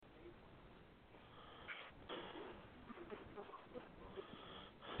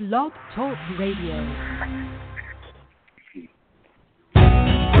Blog Talk Radio.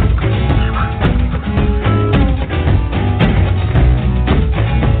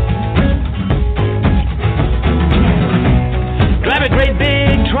 Drive a great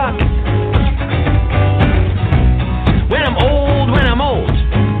big truck. When I'm old.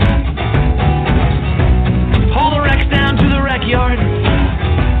 Haul the wrecks down to the wreck yard.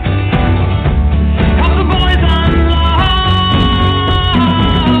 Help the boys unload.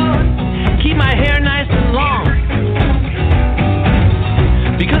 Keep my hair nice and long.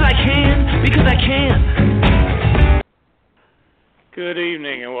 Because I can. Good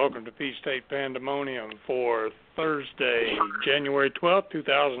evening and welcome to Peach State Pandemonium for Thursday, January 12th,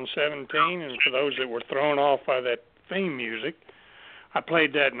 2017. And for those that were thrown off by that theme music, I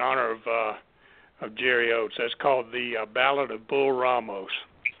played that in honor of Jerry Oates. That's called the Ballad of Bull Ramos.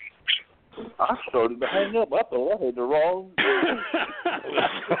 I started to hang up. I thought I had the wrong.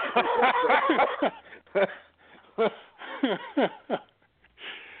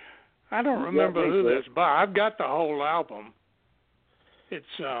 I don't remember who that's by. I've got the whole album. It's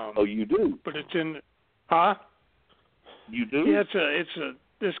oh, you do? But it's in, huh? You do? Yeah,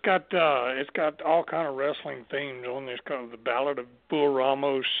 it's got all kind of wrestling themes on this, called the Ballad of Bull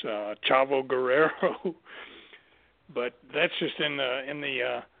Ramos, Chavo Guerrero. But that's just in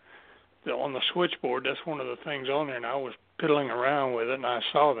the on the switchboard. That's one of the things on there, and I was piddling around with it, and I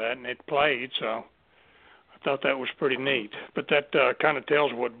saw that, and it played, so I thought that was pretty neat. But that kind of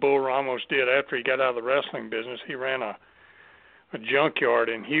tells what Bull Ramos did after he got out of the wrestling business. He ran a junkyard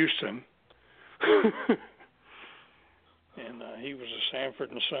in Houston. And he was a Sanford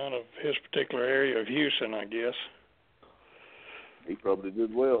and Son of his particular area of Houston, I guess. He probably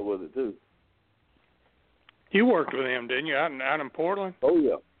did well with it, too. You worked with him, didn't you, out in Portland? Oh,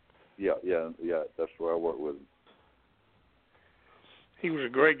 yeah. Yeah. That's where I worked with him. He was a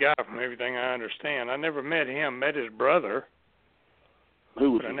great guy from everything I understand. I never met him. Met his brother.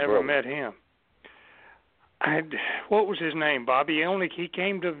 Who was but I his never brother? met him. What was his name, Bobby? He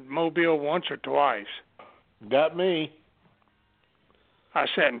came to Mobile once or twice. Got me. I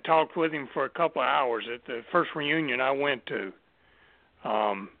sat and talked with him for a couple of hours at the first reunion I went to.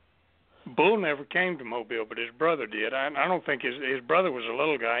 Bull never came to Mobile, but his brother did. I don't think his brother was a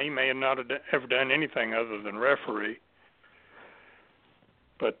little guy. He may have not ever done anything other than referee.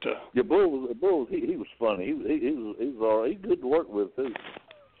 But yeah, Bull. He was funny. He was all right. He good to work with too.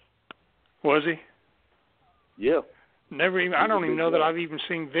 Was he? Yeah. I don't even know that I've even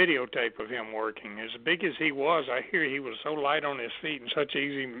seen videotape of him working. As big as he was, I hear he was so light on his feet and such an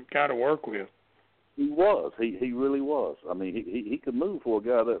easy guy to work with. He was. He really was. I mean, he could move for a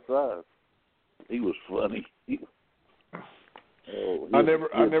guy that size. He was funny. I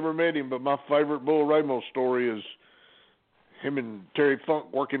never met him, but my favorite Bull Ramos story is him and Terry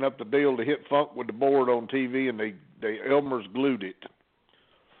Funk working up the deal to hit Funk with the board on TV, and they Elmer's glued it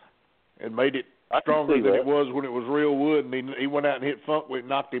and made it stronger than it was when it was real wood, and he went out and hit Funk with it,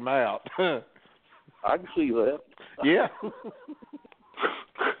 knocked him out. I can see that. Yeah.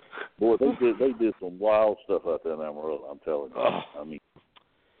 Boy, they did some wild stuff out there in Amarillo, I'm telling you. I mean,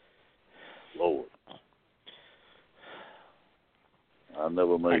 Lord. I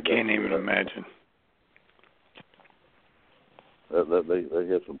never made I can't even imagine. They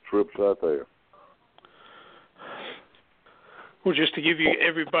had some trips out there. Well, just to give you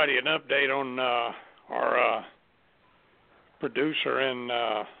everybody an update on our producer and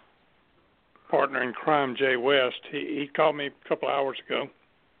partner in crime, Jay West, he called me a couple hours ago.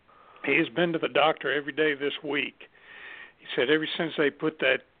 He has been to the doctor every day this week. He said ever since they put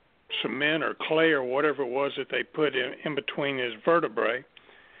that cement or clay or whatever it was that they put in between his vertebrae,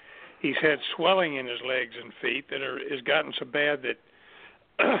 he's had swelling in his legs and feet that has gotten so bad that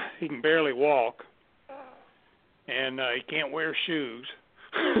he can barely walk. And he can't wear shoes.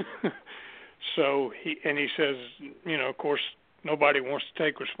 So he says, of course, nobody wants to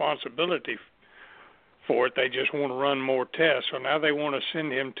take responsibility for it. They just want to run more tests. So now they want to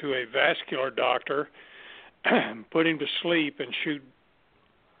send him to a vascular doctor, put him to sleep, and shoot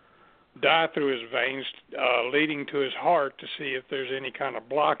dye through his veins, leading to his heart to see if there's any kind of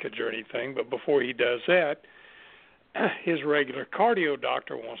blockage or anything. But before he does that, his regular cardio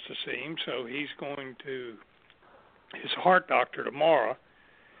doctor wants to see him, so he's going to his heart doctor tomorrow,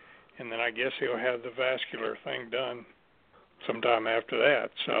 and then I guess he'll have the vascular thing done sometime after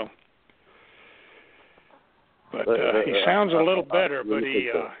that. So, but he sounds a little better, but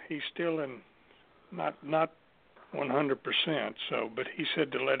he's still in not 100%. So, but he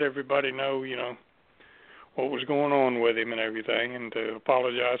said to let everybody know, what was going on with him and everything, and to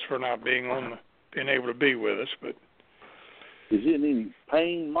apologize for not being able to be with us. But Is he in any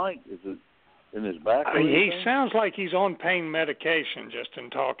pain, Mike? Is it in his back? He sounds like he's on pain medication just in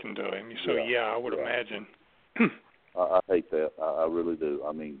talking to him. So, I would imagine. I hate that. I really do.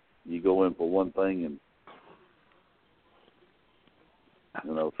 I mean, you go in for one thing and,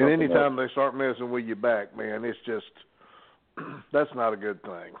 and anytime they start messing with your back, man, it's just, that's not a good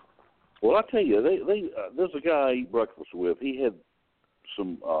thing. Well, I tell you, there's a guy I eat breakfast with. He had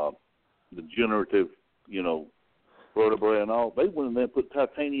some degenerative, vertebrae and all. They went in there and put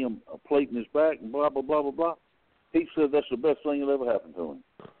titanium plate in his back and blah, blah, blah, blah, blah. He said that's the best thing that ever happened to him.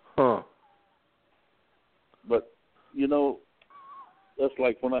 Huh. But, that's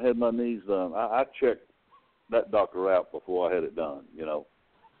like when I had my knees done. I checked that doctor out before I had it done,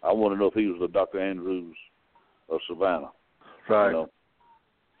 I want to know if he was the Dr. Andrews of Savannah. Right.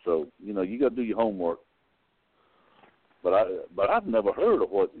 So, you got to do your homework. But I've never heard of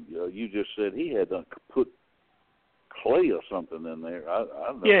what you just said. He had to put clay or something in there.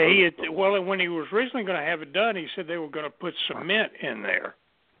 He had. Well, when he was originally going to have it done, he said they were going to put cement in there.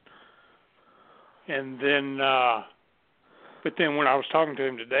 And then, but then when I was talking to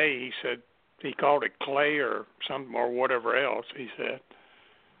him today, he said he called it clay or something or whatever else. He said.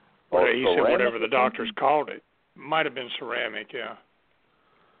 He said whatever the doctors called it. Might have been ceramic, yeah.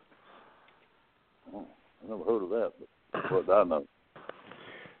 Oh, I never heard of that, but what I know.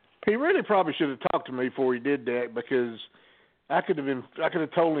 He really probably should have talked to me before he did that, because I could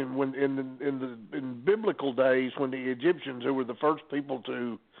have told him when in biblical days, when the Egyptians, who were the first people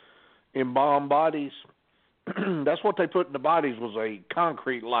to embalm bodies, that's what they put in the bodies was a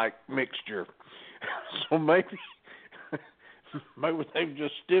concrete-like mixture. So maybe they've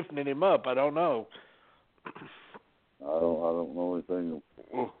just stiffening him up. I don't know. I don't know anything.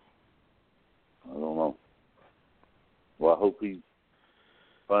 I don't know. Well, I hope he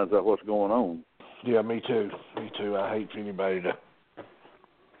finds out what's going on. Yeah, me too. I hate for anybody to.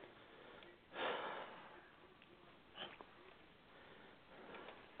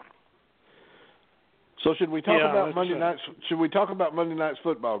 So should we talk about Monday nights? Should we talk about Monday night's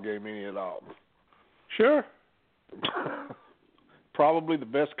football game any at all? Sure. Probably the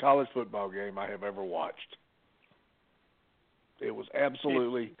best college football game I have ever watched. It was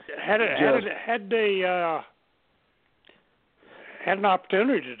absolutely had an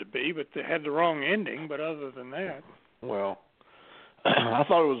opportunity to be, but they had the wrong ending. But other than that, well, I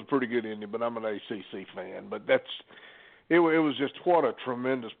thought it was a pretty good ending. But I'm an ACC fan. But it was just what a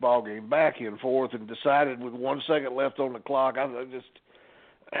tremendous ball game, back and forth, and decided with 1 second left on the clock.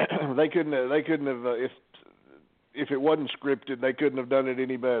 They couldn't have if it wasn't scripted, they couldn't have done it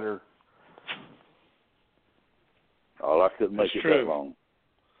any better. Oh, I couldn't make it that long.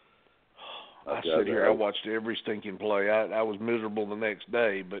 I sit here, I watched every stinking play. I was miserable the next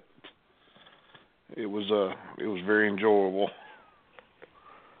day, but it was very enjoyable.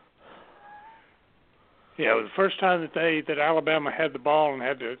 Yeah, it was the first time that Alabama had the ball and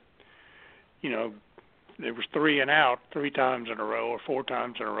had to, there was 3 and out 3 times in a row or 4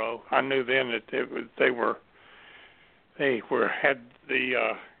 times in a row. I knew then that they had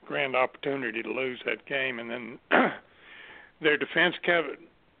the grand opportunity to lose that game, and then their defense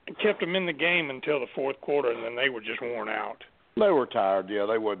kept them in the game until the fourth quarter, and then they were just worn out. They were tired. Yeah,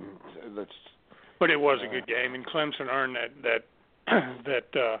 they wouldn't. But it was a good game, and Clemson earned that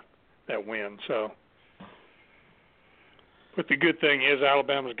win. So, but the good thing is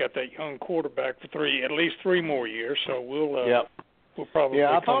Alabama's got that young quarterback for at least 3 more years. So we'll probably.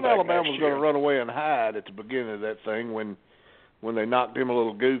 Yeah, I thought Alabama was going to run away and hide at the beginning of that thing when they knocked him a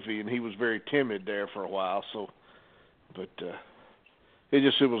little goofy, and he was very timid there for a while. So, but it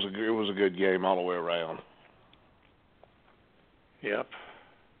was a good game all the way around. Yep.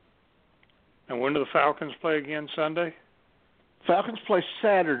 And when do the Falcons play again? Sunday? Falcons play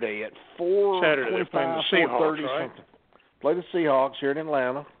Saturday at 4:25. Saturday, they're playing the Seahawks, right? Something. Play the Seahawks here in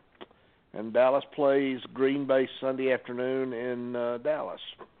Atlanta, and Dallas plays Green Bay Sunday afternoon in Dallas.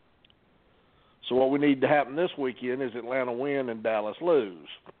 So what we need to happen this weekend is Atlanta win and Dallas lose.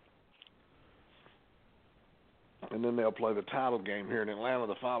 And then they'll play the title game here in Atlanta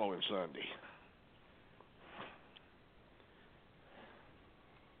the following Sunday.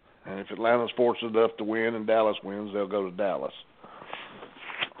 And if Atlanta's fortunate enough to win and Dallas wins, they'll go to Dallas.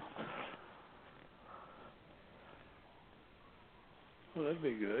 Well, that'd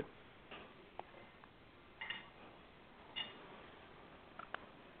be good.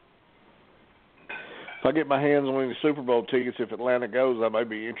 If I get my hands on any Super Bowl tickets, if Atlanta goes, I may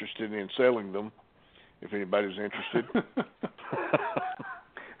be interested in selling them, if anybody's interested.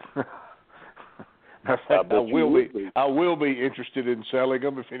 I will be interested in selling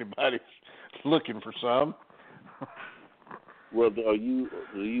them if anybody's looking for some. Well, do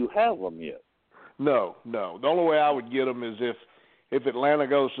you have them yet? No. The only way I would get them is if Atlanta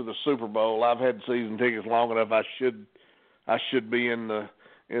goes to the Super Bowl. I've had season tickets long enough. I should be in the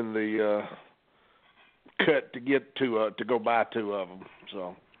cut to get to go buy 2 of them.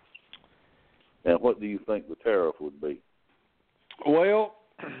 So. And what do you think the tariff would be? Well,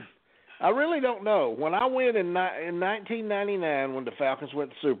 I really don't know. When I went in 1999, when the Falcons went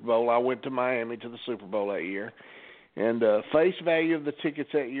to the Super Bowl, I went to Miami to the Super Bowl that year, and face value of the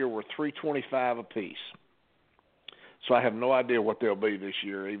tickets that year were $325 a piece. So I have no idea what they'll be this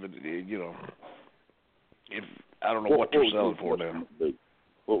year. Even if I don't know what they're selling for now.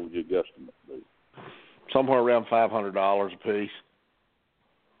 What would your guesstimate be? Somewhere around $500 a piece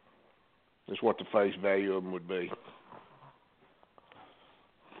is what the face value of them would be.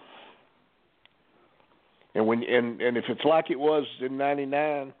 And if it's like it was in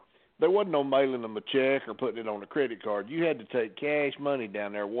 '99, there wasn't no mailing them a check or putting it on a credit card. You had to take cash money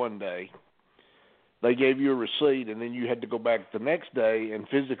down there one day. They gave you a receipt, and then you had to go back the next day and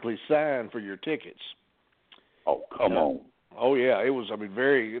physically sign for your tickets. Oh, come on. Oh yeah, it was. I mean,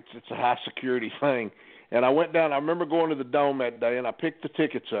 it's a high security thing. And I went down. I remember going to the Dome that day, and I picked the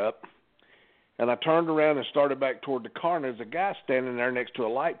tickets up. And I turned around and started back toward the car, and there's a guy standing there next to a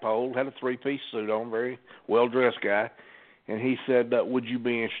light pole, had a 3-piece suit on, very well-dressed guy. And he said, would you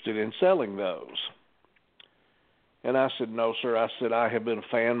be interested in selling those? And I said, no, sir. I said, I have been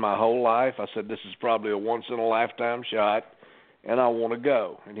a fan my whole life. I said, this is probably a once-in-a-lifetime shot, and I want to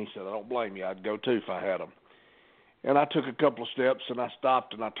go. And he said, I don't blame you. I'd go, too, if I had them. And I took a couple of steps, and I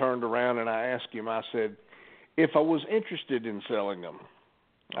stopped, and I turned around, and I asked him, I said, if I was interested in selling them,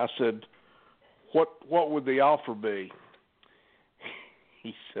 I said, what would the offer be?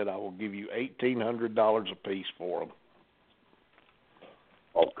 He said, I will give you $1,800 a piece for them.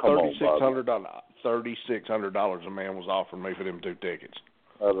 Oh, come on, $3,600 a man was offering me for them 2 tickets.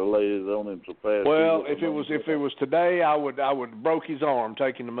 I'd have laid it on him so fast. Well, if it was today, I would broke his arm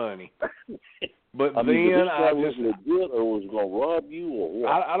taking the money. But I mean, then I was legit, or was going to rob you, or what?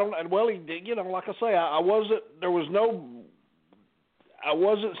 I don't. Well, he did. Like I say, I wasn't. There was no. I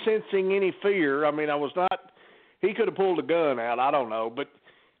wasn't sensing any fear. I mean, I was not. He could have pulled a gun out. I don't know, but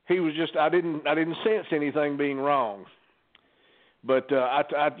he was just. I didn't sense anything being wrong. But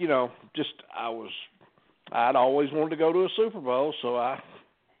I'd always wanted to go to a Super Bowl, so I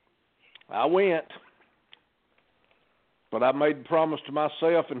went. But I made a promise to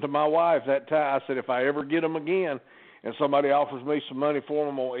myself and to my wife that time. I said, if I ever get them again, and somebody offers me some money for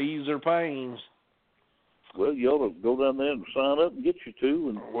them, I'm gonna ease their pains. Well, you ought to go down there and sign up and get you 2.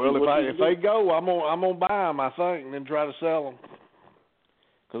 And well, if they go, I'm gonna buy them, I think, and then try to sell them.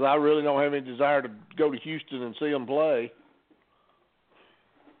 Because I really don't have any desire to go to Houston and see them play.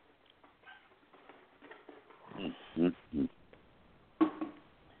 Mm-hmm.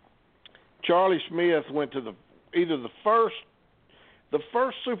 Charlie Smith went to the first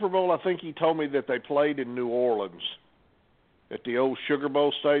Super Bowl. I think he told me that they played in New Orleans at the old Sugar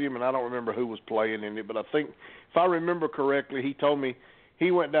Bowl Stadium, and I don't remember who was playing in it, but I think, if I remember correctly, he told me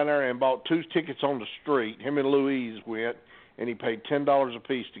he went down there and bought 2 tickets on the street. Him and Louise went, and he paid $10 a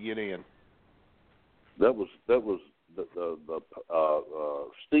piece to get in. That was the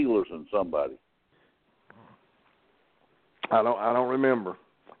Steelers and somebody. I don't remember,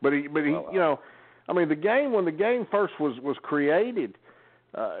 but he I mean, when the game first was created,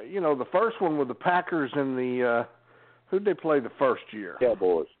 the first one with the Packers and the who'd they play the first year?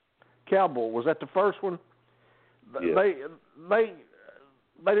 Cowboys. Was that the first one? Yeah. They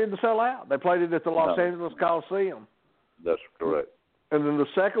didn't sell out. They played it at the Los Angeles Coliseum. That's correct. And then the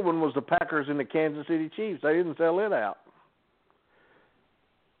second one was the Packers and the Kansas City Chiefs. They didn't sell it out.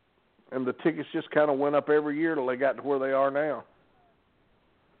 And the tickets just kind of went up every year till they got to where they are now.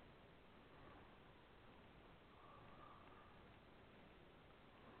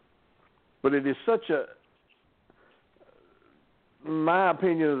 But it is such my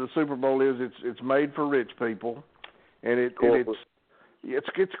opinion of the Super Bowl is it's made for rich people, and it's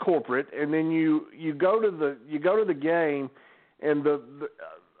corporate. And then you go to the game, and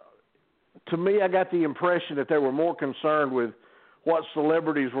to me, I got the impression that they were more concerned with what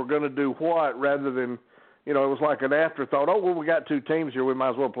celebrities were going to do what, rather than, it was like an afterthought. Oh, well, we got 2 teams here. We might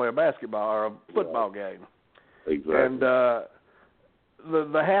as well play a basketball or a football game. Exactly. And the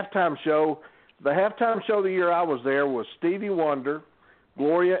halftime show the year I was there was Stevie Wonder,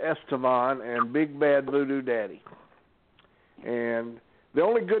 Gloria Estefan, and Big Bad Voodoo Daddy. And the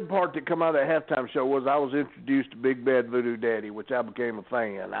only good part that come out of that halftime show was I was introduced to Big Bad Voodoo Daddy, which I became a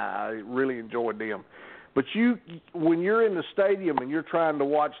fan. I really enjoyed them. But when you're in the stadium and you're trying to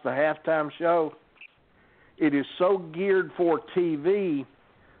watch the halftime show, it is so geared for TV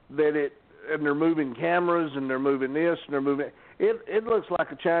that and they're moving cameras and they're moving this and they're moving. It looks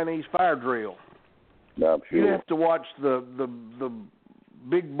like a Chinese fire drill. I'm sure. You have to watch the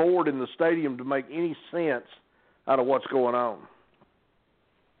big board in the stadium to make any sense out of what's going on.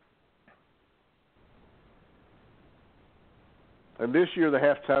 And this year the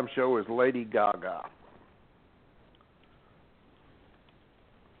halftime show is Lady Gaga.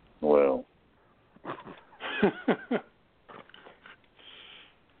 Well.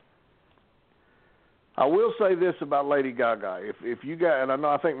 I will say this about Lady Gaga. If you got, and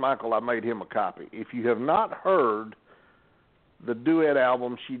I think I made him a copy. If you have not heard the duet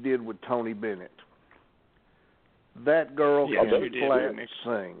album she did with Tony Bennett, that girl can flat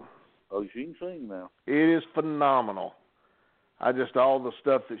sing. Oh, she can sing now. It is phenomenal. All the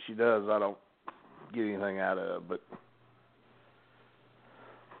stuff that she does, I don't get anything out of. But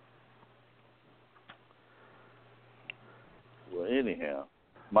well, anyhow,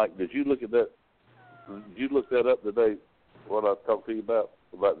 Mike, did you look at that? Did you look that up today? What I talked to you about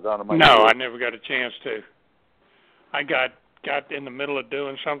Dynamite? No, I never got a chance to. I got in the middle of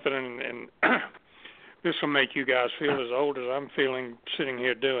doing something, and this will make you guys feel as old as I'm feeling sitting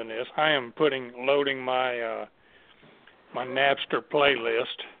here doing this. I am loading my my Napster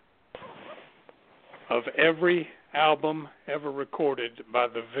playlist of every album ever recorded by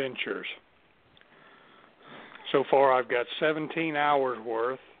the Ventures. So far, I've got 17 hours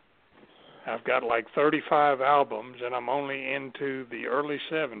worth. I've got like 35 albums, and I'm only into the early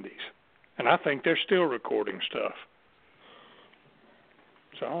 70s. And I think they're still recording stuff.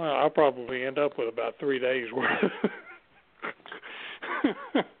 So I'll probably end up with about 3 days worth.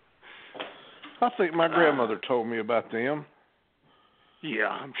 I think my grandmother told me about them. Yeah,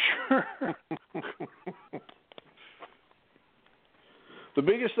 I'm sure. The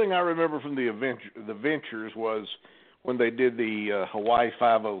biggest thing I remember from the Ventures was when they did the Hawaii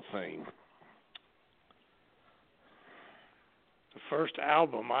Five-0 theme. The first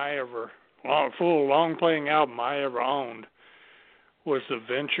album full long-playing album I ever owned was the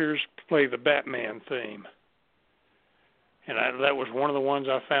Ventures Play the Batman theme. And that was one of the ones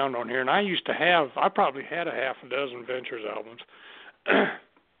I found on here. And I probably had a half a dozen Ventures albums.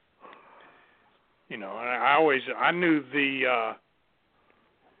 You know, I knew the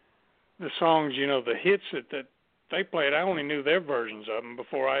songs, you know, the hits that they played. I only knew their versions of them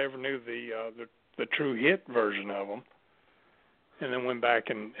before I ever knew the true hit version of them. And then went back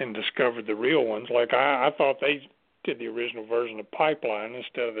and discovered the real ones. Like I thought they did the original version of Pipeline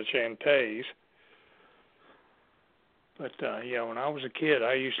instead of the Chantays. But yeah, when I was a kid,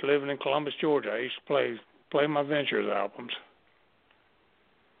 I used to live in Columbus, Georgia. I used to play my Ventures albums.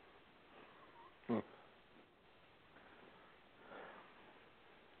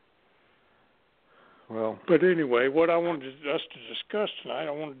 Well, but anyway, what I wanted us to discuss tonight,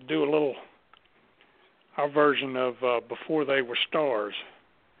 I wanted to do our version of Before They Were Stars.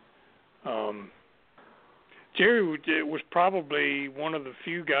 Jerry was probably one of the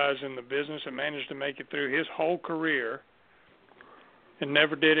few guys in the business that managed to make it through his whole career and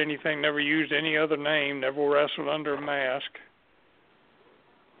never did anything, never used any other name, never wrestled under a mask,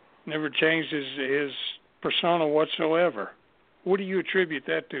 never changed his persona whatsoever. What do you attribute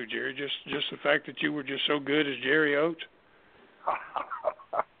that to, Jerry? Just the fact that you were just so good as Jerry Oates?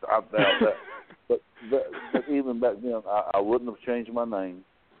 I doubt that. But even back then, I wouldn't have changed my name.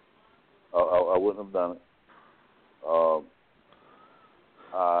 I wouldn't have done it.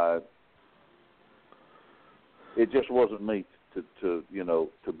 It just wasn't me to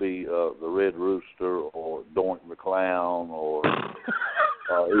be the Red Rooster or Doink the Clown or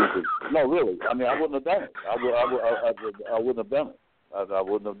even, no, really. I mean, I wouldn't have done it. I wouldn't have done it. I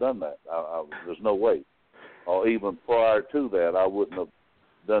wouldn't have done that. There's no way. Or even prior to that, I wouldn't have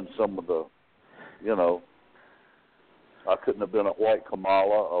done some of the, I couldn't have been a white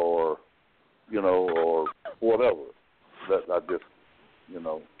Kamala or whatever. That I just,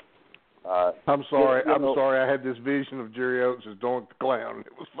 I'm sorry. I'm sorry. I had this vision of Jerry Oates as Doink the Clown.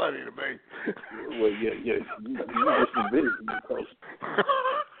 It was funny to me. Well, yeah. You just envisioned because,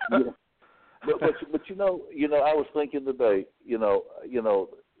 but I was thinking today,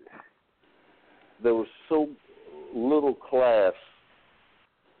 there was so little class.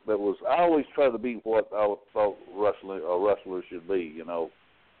 That was. I always try to be what I thought a wrestler should be.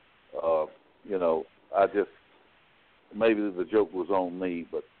 I just maybe the joke was on me,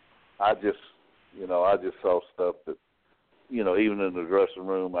 but I just saw stuff that, even in the dressing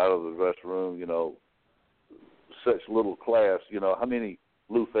room, out of the dressing room, such little class. How many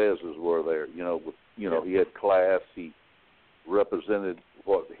Lou Fezes were there? He had class. He represented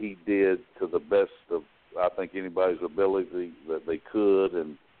what he did to the best of, I think anybody's ability that they could,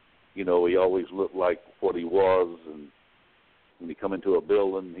 and he always looked like what he was, and when he come into a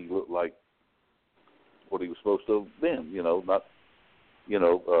building, he looked like what he was supposed to have been. Not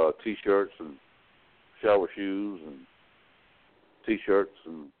T-shirts and shower shoes and T-shirts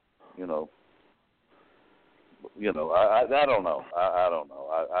and I don't know. I don't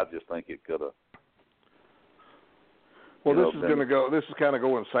know. I just think it could have. Well, this is kind of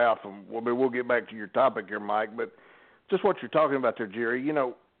going south, and we'll get back to your topic here, Mike. But just what you're talking about there, Jerry.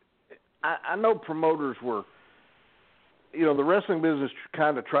 I know promoters were. The wrestling business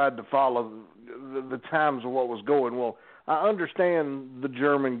kind of tried to follow the times of what was going. Well, I understand the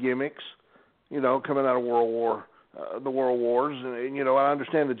German gimmicks, coming out of the World Wars, and I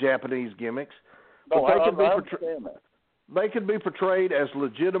understand the Japanese gimmicks. But they could be portrayed as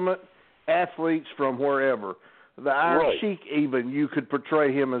legitimate athletes from wherever. The Iron Sheik, even, you could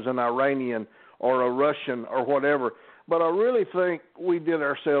portray him as an Iranian or a Russian or whatever. But I really think we did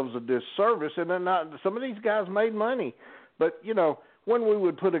ourselves a disservice, and some of these guys made money. But, when we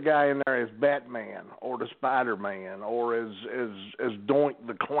would put a guy in there as Batman or the Spider-Man or as Doink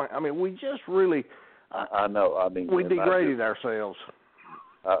the Clown, we just really I know. we degraded ourselves.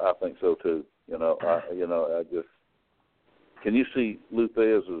 I think so, too. I just – can you see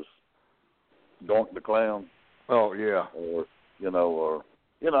Luthez as Doink the Clown? Oh, yeah.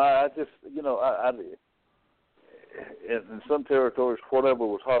 I just, in some territories, whatever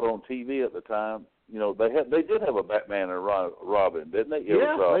was hot on TV at the time, they did have a Batman and Robin, didn't they?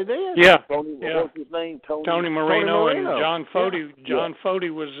 They did. Yeah. Tony, yeah. What was his name? Tony Marino and John Fody. Yeah. John Fody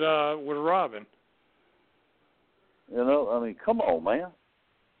was Robin. Come on, man.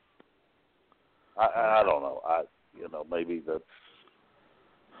 I don't know. Maybe that's.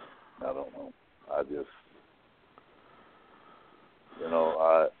 I don't know. I just.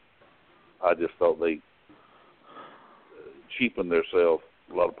 I just thought they cheapened themselves.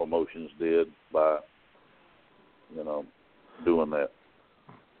 A lot of promotions did by, doing that.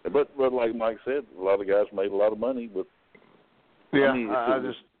 But like Mike said, a lot of guys made a lot of money. But yeah, I don't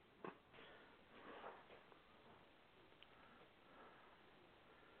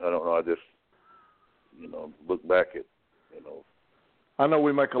know. I just, look back at, I know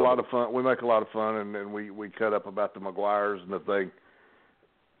we make a lot of fun. We make a lot of fun, and then we cut up about the McGuires and the thing.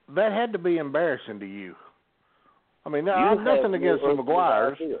 That had to be embarrassing to you. Nothing against the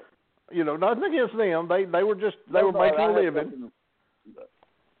McGuires. Nothing against them. They were making a living.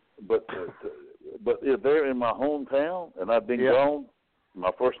 But if they're in my hometown and I've been gone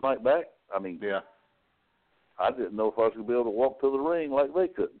my first night back, yeah. I didn't know if I was going to be able to walk to the ring like they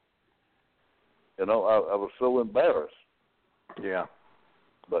could. I was so embarrassed. Yeah.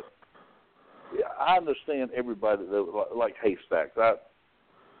 But I understand everybody that like Haystacks.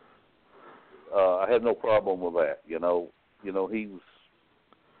 I had no problem with that. He was,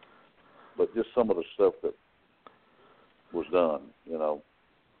 but just some of the stuff that was done.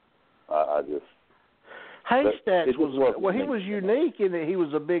 I just. Haystacks he was unique in that he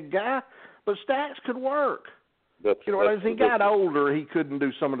was a big guy, but Stacks could work. As he got older, he couldn't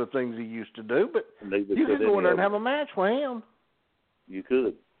do some of the things he used to do, but you could go in there and have a match with him. You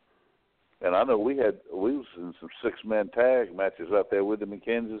could. And I know we was in some 6-man tag matches out there with him in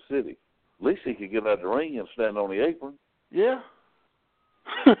Kansas City. At least he could get out of the ring and stand on the apron. Yeah.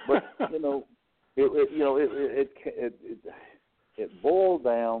 But it boiled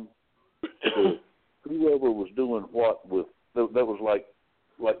down to whoever was doing what with. That was like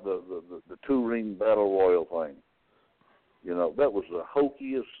the 2-ring battle royal thing. That was the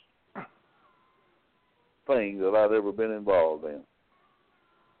hokiest thing that I'd ever been involved in.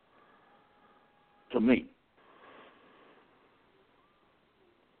 To me.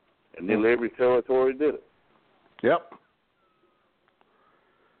 And nearly every territory did it. Yep.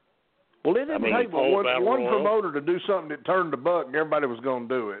 Well, it didn't take one promoter to do something that turned the buck, and everybody was going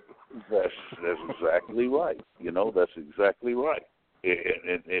to do it. That's exactly right. That's exactly right.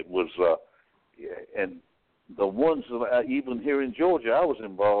 It was, and the ones that even here in Georgia I was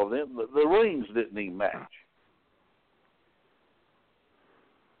involved in, the rings didn't even match.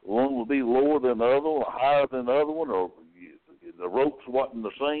 One would be lower than the other one, or higher than the other one, or the ropes wasn't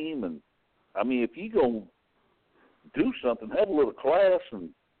the same. And if you gonna do something, have a little class.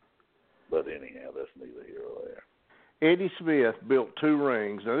 But anyhow, that's neither here or there. Eddie Smith built 2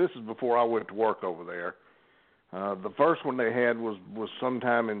 rings. Now this is before I went to work over there. The first one they had was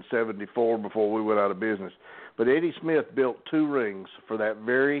sometime in '74 before we went out of business. But Eddie Smith built 2 rings for that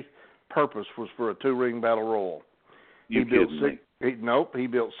very purpose, was for a 2-ring battle royal. He built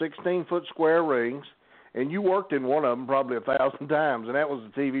 16-foot square rings, and you worked in one of them probably 1,000 times, and that was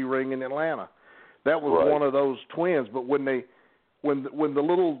the TV ring in Atlanta. That was Right. one of those twins. But when the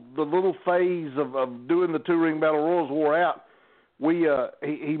little phase of doing the 2-ring battle royals wore out,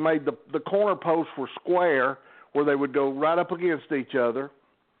 he made the corner posts were square where they would go right up against each other,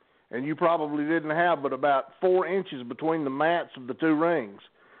 and you probably didn't have but about 4 inches between the mats of the 2 rings.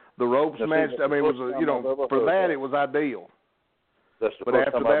 The ropes matched. I mean, it was for that it was ideal. But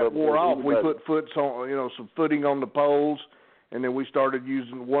after that wore off, we put some footing on the poles, and then we started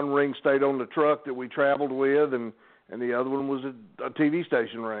using 1 ring stayed on the truck that we traveled with, and the other one was a TV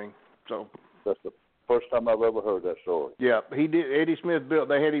station ring. So that's the first time I've ever heard that story. Yeah, he did. Eddie Smith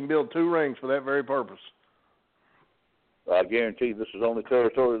they had him build 2 rings for that very purpose. I guarantee this is the only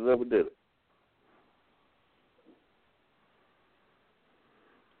territorial that ever did it.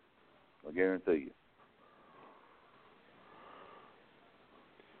 I guarantee you.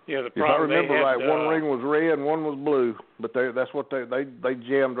 Yeah, the if I problem remember they had, right, 1 ring was red and 1 was blue, but that's what they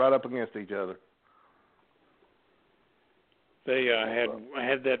jammed right up against each other. They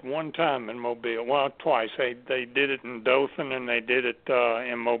had that one time in Mobile. Well, twice. They did it in Dothan and they did it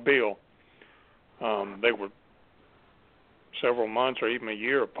in Mobile. They were several months or even a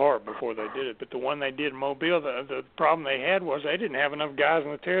year apart before they did it. But the one they did in Mobile, the problem they had was they didn't have enough guys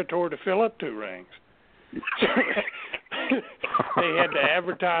in the territory to fill up 2 rings. They had to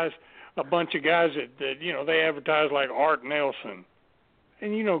advertise a bunch of guys that they advertised like Art Nelson.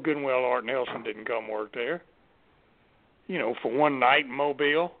 And you know good and well Art Nelson didn't come work there. For one night in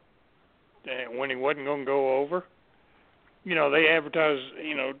Mobile, when he wasn't going to go over. They advertised,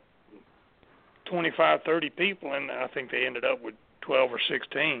 25, 30 people, and I think they ended up with 12 or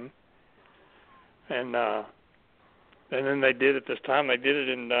 16. And then they did it this time. They did it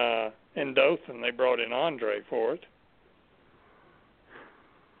in Dothan. They brought in Andre for it.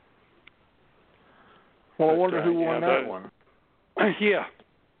 Well, I wonder who won that one. Yeah.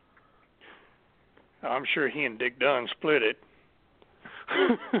 I'm sure he and Dick Dunn split it.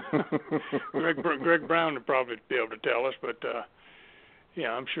 Greg Brown would probably be able to tell us, but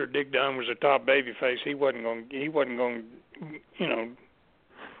I'm sure Dick Dunn was a top babyface. He wasn't going,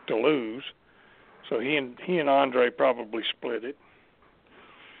 to lose. So he and Andre probably split it.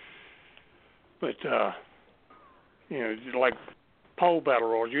 But like pole battle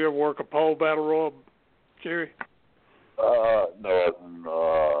royals. You ever work a pole battle royal, Jerry? No,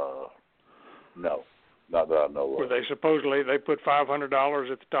 not that I know of. Where they supposedly they put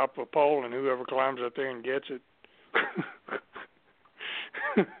 $500 at the top of a pole, and whoever climbs up there and gets it.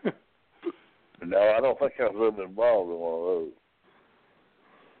 No, I don't think I've been involved in one of those.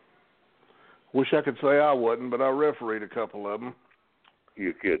 Wish I could say I wasn't, but I refereed a couple of them.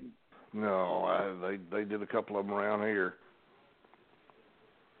 You're kidding? No, they did a couple of them around here.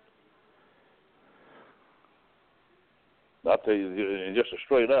 I'll tell you, just a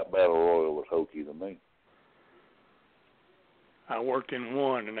straight-up battle royal was hokey to me. I worked in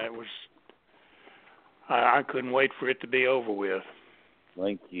one, and that was I couldn't wait for it to be over with.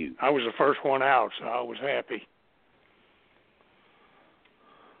 Thank you. I was the first one out, so I was happy.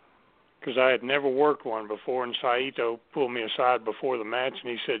 Because I had never worked one before, and Saito pulled me aside before the match,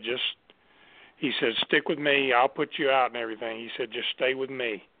 and he said, stick with me, I'll put you out and everything. He said, just stay with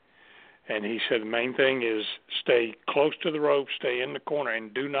me. And he said the main thing is stay close to the rope, stay in the corner,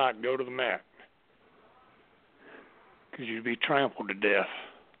 and do not go to the mat. Because you'd be trampled to death.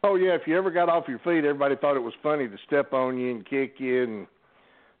 Oh, yeah, if you ever got off your feet, everybody thought it was funny to step on you and kick you. And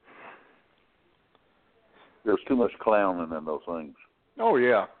there's too much clowning in those things. Oh,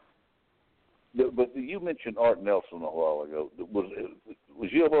 yeah. But you mentioned Art Nelson a while ago. Was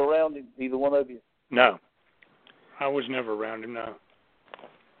you ever around him, either one of you? No. I was never around him, no.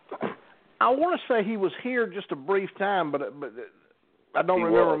 I want to say he was here just a brief time, but I don't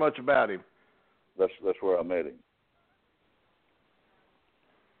remember much about him. That's where I met him.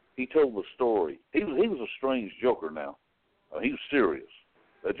 He told the story. He was a strange joker now. He was serious.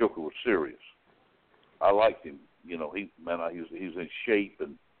 That joker was serious. I liked him. He was in shape,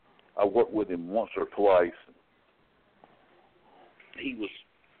 and I worked with him once or twice. He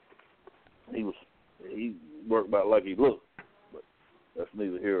worked about like he looked, but that's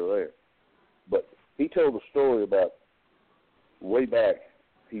neither here or there. But he told a story about way back.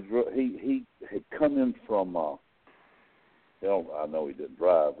 He had come in from. I know he didn't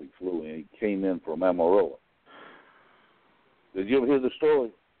drive. He flew in. He came in from Amarillo. Did you ever hear the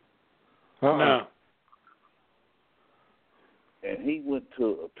story? No. And he went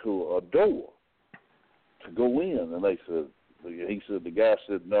to a door to go in, and the guy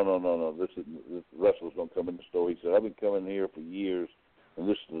said, no, this wrestler's gonna come in the store. He said, I've been coming here for years, and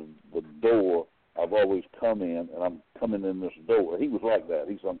this is the door I've always come in, and I'm coming in this door. He was like that.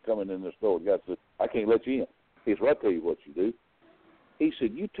 He said, I'm coming in this door. The guy said, I can't let you in. He said, I'll tell you what you do. He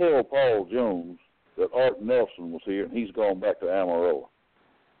said, you tell Paul Jones that Art Nelson was here, and he's gone back to Amarillo.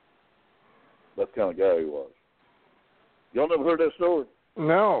 That's the kind of guy he was. Y'all never heard that story?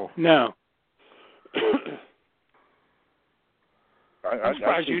 No. I'm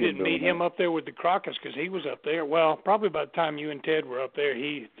surprised you didn't meet him up there with the Crockett's, because he was up there. Well, probably by the time you and Ted were up there,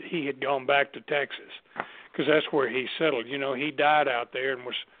 he had gone back to Texas, because that's where he settled. You know, he died out there and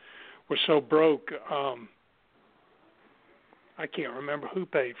was so broke. I can't remember who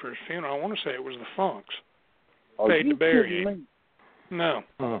paid for his funeral. I want to say it was the Funks. Paid to bury him. No.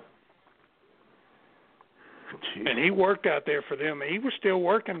 And he worked out there for them. He was still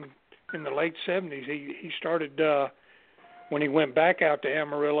working in the late 70s. He started when he went back out to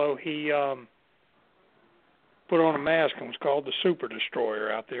Amarillo. He put on a mask and was called the Super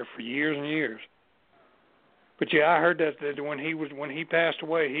Destroyer out there for years and years. But yeah, I heard that when he passed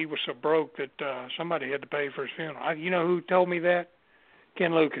away, he was so broke that somebody had to pay for his funeral. You know who told me that?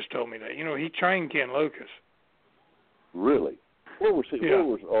 Ken Lucas told me that. You know, he trained Ken Lucas. Really? Where was he? Yeah. Where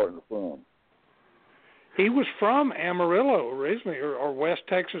was Art from? He was from Amarillo originally, or West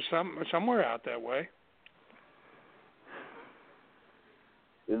Texas, somewhere out that way.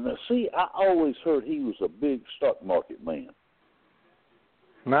 And see, I always heard he was a big stock market man.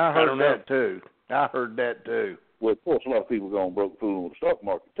 And I heard that too. Well, of course, a lot of people going broke fooling with the stock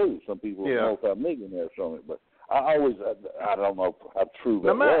market too. Some people are multi-millionaires from it, but I don't know how true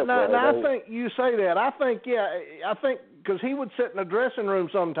that was. I think you say that. I think because he would sit in a dressing room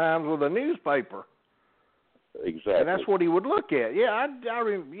sometimes with a newspaper. Exactly. And that's what he would look at. Yeah, I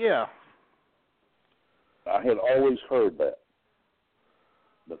had always heard that,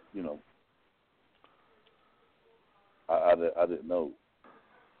 but you know, I didn't know.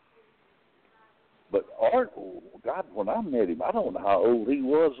 But Art, God, when I met him, I don't know how old he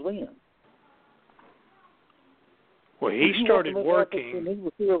was then. Well, he started working. He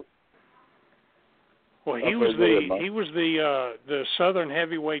was still. Well, he was the Southern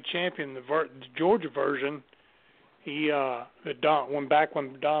heavyweight champion, the Georgia version. When Don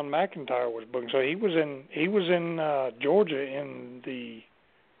McIntyre was booking, so he was in Georgia in the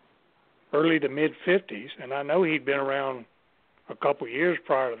early to mid '50s, and I know he'd been around a couple years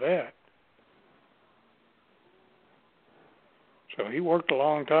prior to that. So he worked a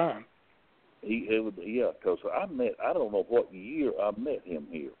long time. Because I don't know what year I met him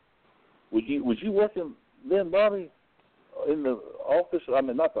here. Was you working then, Bobby, in the office? I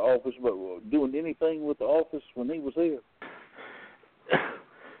mean, not the office, but doing anything with the office when he was here?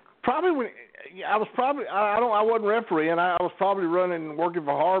 Probably I wasn't refereeing. I was probably working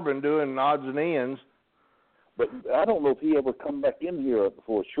for Harbin, doing odds and ends. But I don't know if he ever come back in here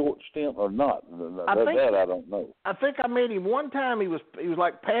for a short stint or not. I don't know. I think I met him one time. He was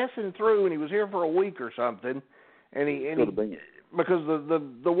like passing through, and he was here for a week or something. And he because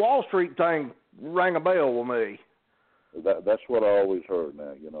the Wall Street thing rang a bell with me. That's what I always heard.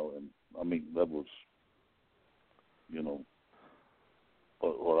 Now, you know, and I mean that was, you know,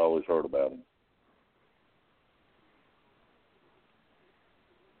 what I always heard about him.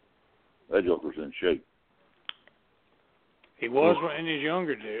 That joker's in shape. He was in his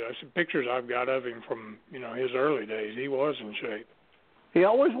younger days. That's the pictures I've got of him from, you know, his early days. He was in shape. He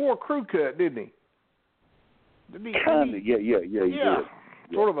always wore a crew cut, didn't he? Kind of, yeah, he did.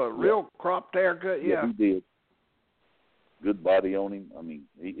 Sort of a real cropped haircut, yeah. He did. Good body on him. I mean,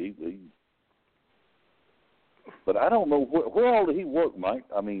 he but I don't know where all did he work, Mike?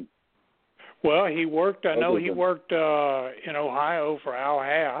 I mean, well, he worked. I know he worked in Ohio for Al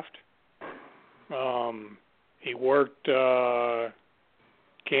Haft. He worked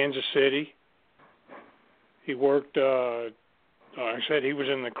Kansas City. He worked. Like I said, he was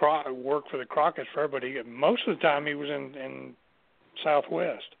in the worked for the Crockett's Fair, but most of the time he was in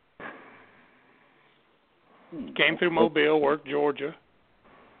Southwest. Came through Mobile, worked Georgia.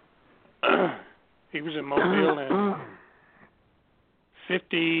 He was in Mobile in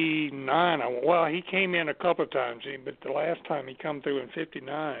 '59. Well, he came in a couple of times, but the last time he come through in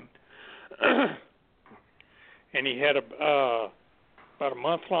 '59. And he had about a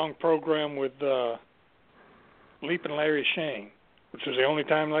month-long program with Leaping Larry Shane, which was the only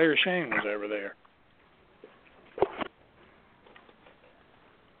time Larry Shane was ever there.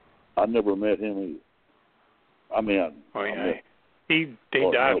 I never met him either. I mean, he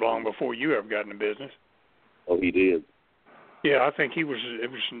died long before you ever got in the business. Oh, he did? Yeah, I think it was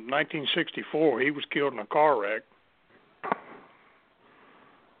 1964. He was killed in a car wreck.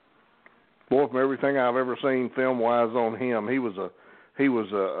 Boy, from everything I've ever seen film-wise on him, he was a he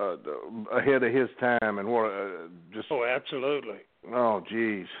was ahead of his time, and what just. Oh, absolutely. Oh,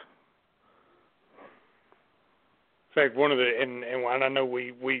 geez. In fact, one of the and I know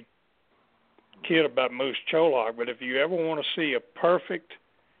we kid about Moose Cholak, but if you ever want to see a perfect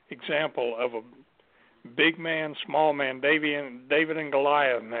example of a big man, small man, David and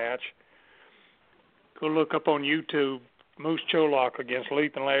Goliath match, go look up on YouTube Moose Cholak against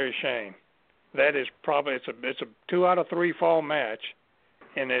Leith and Larry Shane. That is probably it's a 2 out of 3 fall match,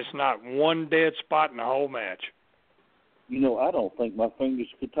 and there's not one dead spot in the whole match. You know, I don't think my fingers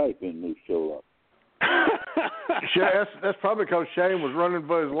could type in Moose Cholak. That's probably because Shane was running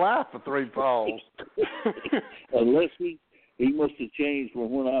for his life for 3 falls. Unless he must have changed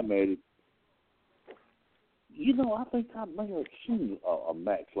from when I met him. You know, I think I may have seen a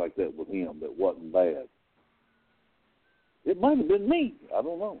match like that with him that wasn't bad. It might have been me. I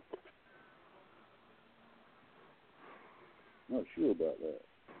don't know. Not sure about that.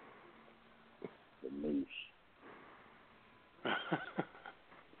 The Moose.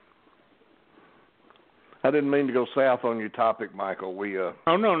 I didn't mean to go south on your topic, Michael. We Oh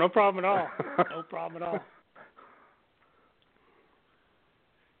no problem at all. No problem at all.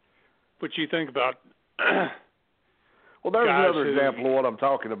 What you think about? Well, there's another example of what I'm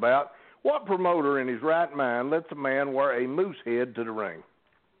talking about. What promoter in his right mind lets a man wear a moose head to the ring?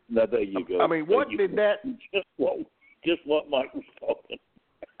 Now there you go. I mean, what did that? Just what Mike was talking.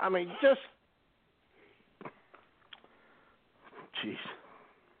 I mean, just. Jeez.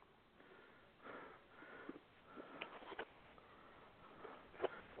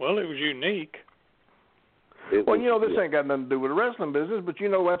 Well, it was unique. Well, you know, this ain't got nothing to do with the wrestling business, but you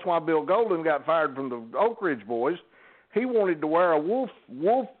know that's why Bill Golden got fired from the Oak Ridge Boys. He wanted to wear a wolf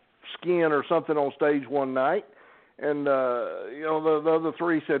skin or something on stage one night, and you know the other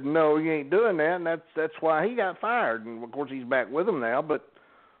 3 said no, you ain't doing that, and that's why he got fired. And of course he's back with them now. But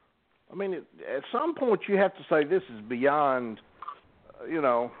I mean, at some point you have to say this is beyond, you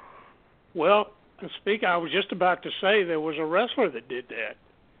know. Well, to speak, I was just about to say there was a wrestler that did that.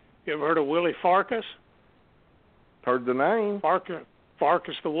 You ever heard of Willie Farkas? Heard the name.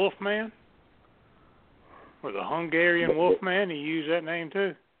 Farkas the Wolfman? Or the Hungarian Wolfman, he used that name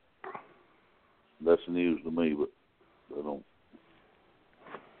too. That's news to me, but I don't.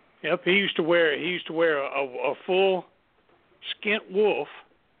 Yep, he used to wear a full skint wolf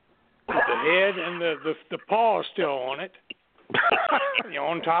with the head and the paw still on it. You know,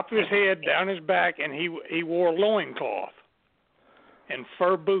 on top of his head, down his back, and he wore a loincloth and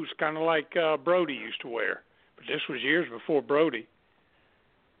fur boots, kind of like Brody used to wear. But this was years before Brody.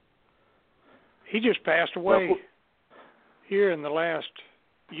 He just passed away here in the last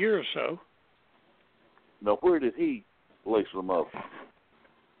year or so. Now, where did he lace them up?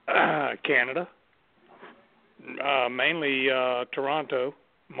 Canada, mainly Toronto,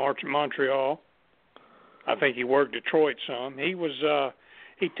 Montreal. I think he worked Detroit some.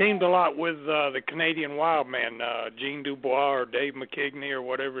 He teamed a lot with the Canadian Wildman, Gene Dubois or Dave McKigney or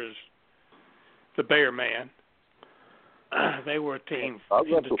whatever is the Bear Man. They were a team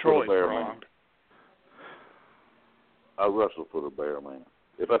in Detroit for a long time. I wrestled for the Bear Man.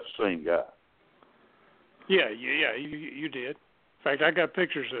 If that's the same guy. Yeah, you did. In fact, I got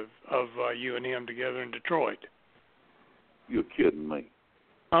pictures of you and him together in Detroit. You're kidding me.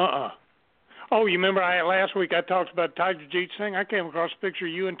 Oh, you remember last week I talked about Tiger Jeet Singh? I came across a picture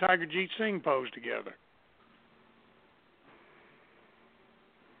of you and Tiger Jeet Singh posed together.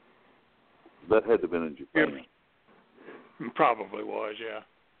 That had to have been in Japan. It probably was, yeah.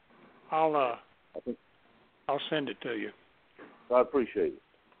 I'll send it to you. I appreciate it.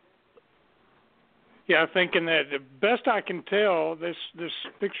 Yeah, thinking that the best I can tell, this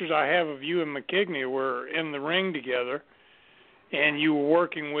pictures I have of you and McKigney were in the ring together, and you were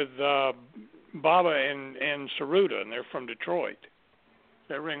working with Baba and Saruta, and they're from Detroit. Does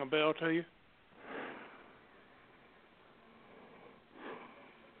that ring a bell to you?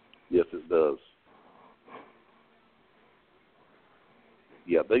 Yes, it does.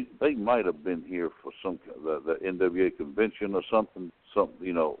 Yeah, they might have been here for some the NWA convention or something,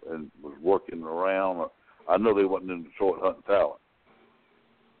 you know, and was working around. I know they wasn't in Detroit hunting talent.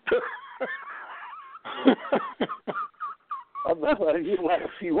 I'm not letting you laugh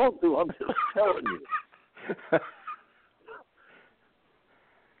if you want to. I'm just telling you.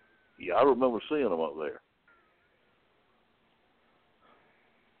 Yeah, I remember seeing them up there.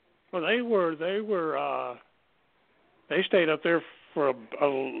 Well, they stayed up there for a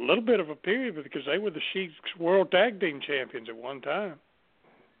little bit of a period because they were the Sheik's World Tag Team Champions at one time.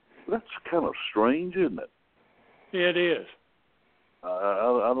 That's kind of strange, isn't it? Yeah, it is.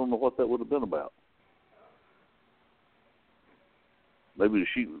 I don't know what that would have been about. Maybe the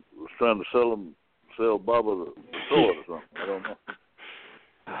sheep was trying to sell Bubba the sword or something. I don't know.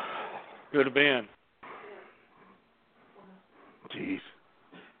 Could have been. Jeez.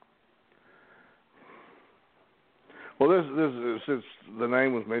 Well, this since the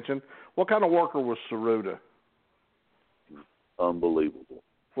name was mentioned, what kind of worker was Saruta? Unbelievable.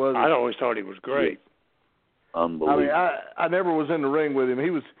 I always thought he was great. Unbelievable. I mean, I never was in the ring with him.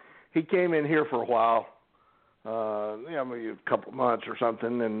 He came in here for a while, maybe a couple of months or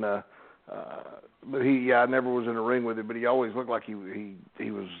something, and but I never was in the ring with him. But he always looked like he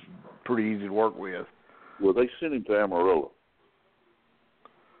was pretty easy to work with. Well, they sent him to Amarillo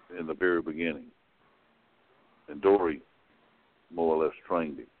in the very beginning, and Dory more or less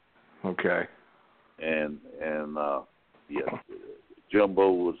trained him. Okay. And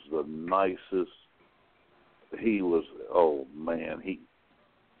Jumbo was the nicest. He was, oh man, he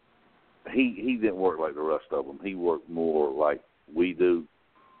didn't work like the rest of them. He worked more like we do,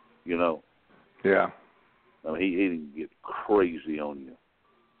 you know. Yeah. I mean, he didn't get crazy on you.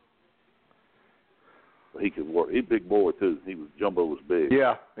 But he could work. He's a big boy too. Jumbo was big.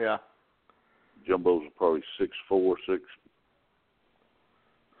 Yeah. Jumbo's probably 6'4",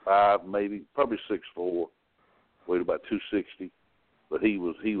 6'5", maybe, probably 6'4", weighed about 260. But he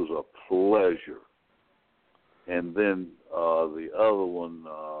was a pleasure. And then the other one,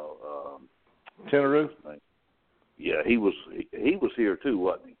 Tenaru? Yeah, he was here too,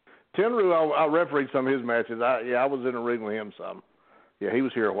 wasn't he? Tenaru, I refereed some of his matches. I was in the ring with him some. Yeah, he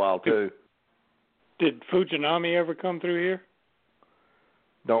was here a while too. Did Fujinami ever come through here?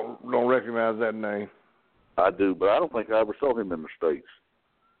 Don't recognize that name. I do, but I don't think I ever saw him in the States.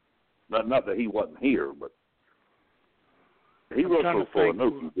 Not that he wasn't here, but he wrestled for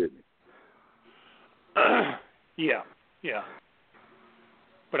Anoki, didn't he? Yeah.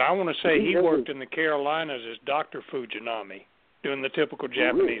 But I want to say he worked in the Carolinas as Dr. Fujinami, doing the typical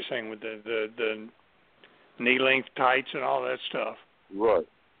Japanese thing with the knee-length tights and all that stuff. Right.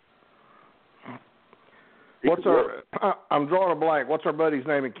 I'm drawing a blank. What's our buddy's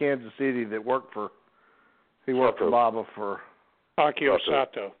name in Kansas City that worked for Baba for? Akio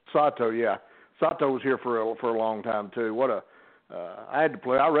Sato. Sato, yeah. Sato was here for a long time too. I had to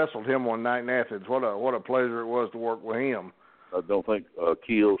play. I wrestled him one night in Athens. What a pleasure it was to work with him. I don't think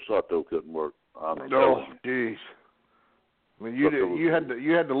Akio Sato couldn't work. Oh, jeez. I mean, you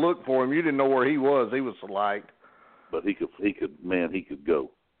had to look for him. You didn't know where he was. He was so light. But he could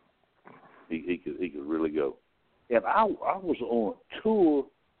go. He could really go. And I was on a tour,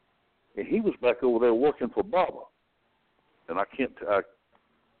 and he was back over there working for Baba. And I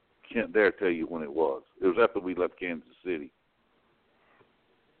can't dare tell you when it was. It was after we left Kansas City.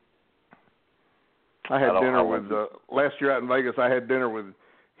 I had dinner with last year out in Vegas. I had dinner with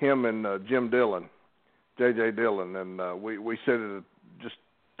him and Jim Dillon, J.J. Dillon, and we sat just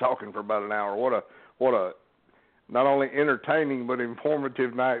talking for about an hour. What a not only entertaining but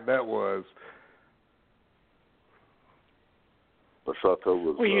informative night that was. Sato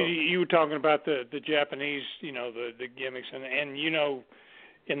was. Well, you were talking about the Japanese, the gimmicks, and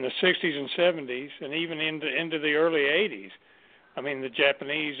in the 60s and 70s, and even into the early 80s. I mean, the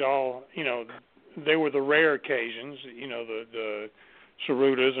Japanese all, they were the rare occasions, the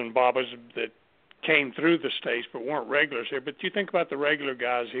Sarutas and Babas that came through the States but weren't regulars here. But you think about the regular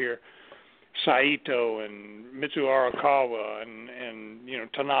guys here, Saito and Mitsu Arakawa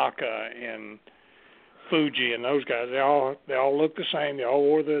and Tanaka and Fuji and those guys. They all looked the same. They all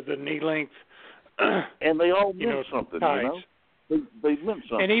wore the knee length. And they all meant something, tights. They meant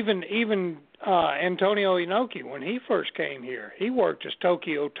something. And even Antonio Inoki, when he first came here, he worked as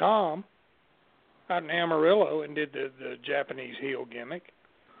Tokyo Tom out in Amarillo and did the Japanese heel gimmick.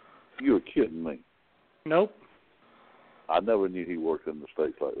 You're kidding me. Nope. I never knew he worked in the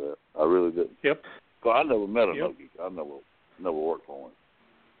States like that. I really didn't. Yep. So I never met Inoki. I never worked for him.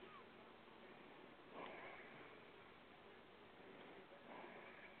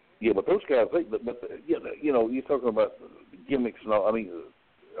 Yeah, but those guys, you're talking about gimmicks and all. I mean,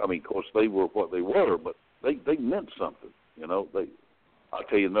 of course, they were what they were, but they meant something. I'll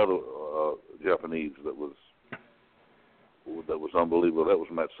tell you another Japanese that was unbelievable. That was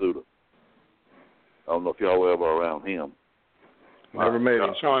Matsuda. I don't know if y'all were ever around him. Never met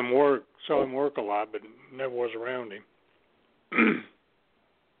him. Saw him work a lot, but never was around him.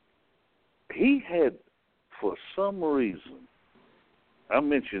 He had, for some reason, I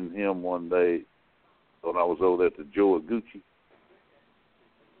mentioned him one day when I was over there at the Joe Iguchi,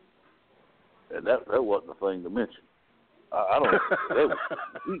 and that wasn't a thing to mention. I don't.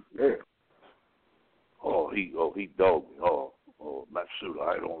 He dogged me. Oh, Matsuda,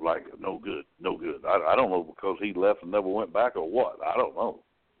 I don't like it. No good. I don't know because he left and never went back or what. I don't know.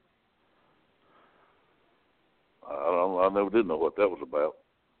 I never did know what that was about.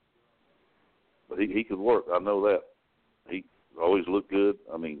 But he could work. I know that. He always looked good.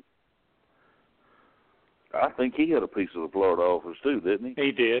 I mean, I think he had a piece of the Florida office too, didn't he?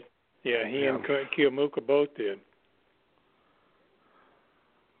 He did. Yeah, he and Kiyomuka both did.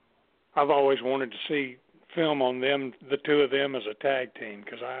 I've always wanted to see film on them, the two of them as a tag team,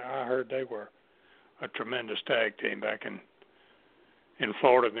 because I heard they were a tremendous tag team back in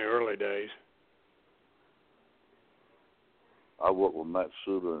Florida in the early days. I worked with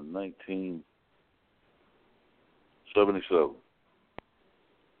Matsuda in 1977.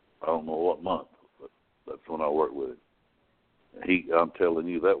 I don't know what month, but that's when I worked with him. I'm telling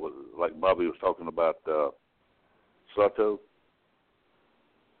you, that was like Bobby was talking about Sato.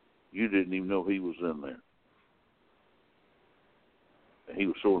 You didn't even know he was in there. And he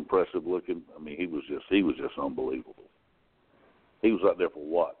was so impressive looking. I mean, he was just unbelievable. He was out there for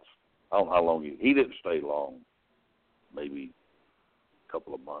what? I don't know how long he didn't stay long. Maybe a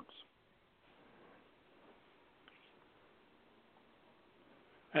couple of months.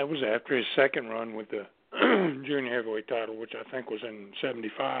 That was after his second run with the junior heavyweight title, which I think was in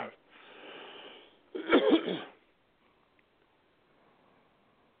 75.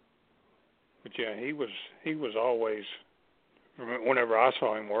 But yeah, he was always, whenever I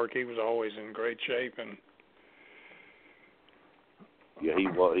saw him work, he was always in great shape. And yeah, he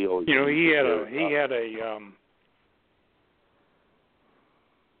was. He always. You know, he had a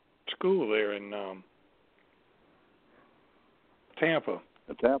school there in Tampa.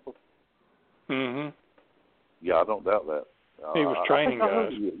 In Tampa. Mhm. Yeah, I don't doubt that. He was training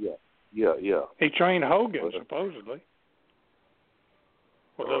guys. Yeah. He trained Hogan, supposedly.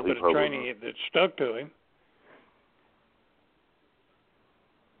 A little bit of training that stuck to him.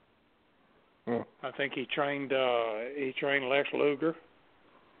 I think he trained Lex Luger.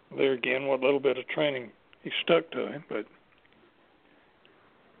 There again, what little bit of training he stuck to him, but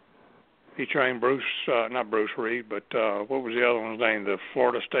he trained not Bruce Reed, but what was the other one's name? The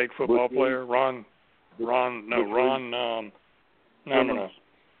Florida State football player, Ron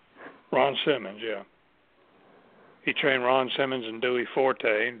Simmons, yeah. He trained Ron Simmons and Dewey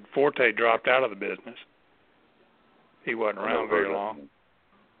Forte, and Forte dropped out of the business. He wasn't around very long.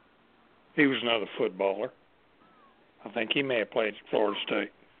 He was another footballer. I think he may have played at Florida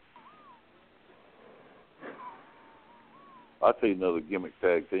State. I'll tell you another gimmick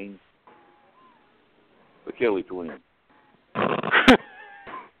tag team. The Kelly Twins.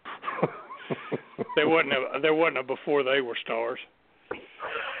 There wasn't a before they were stars.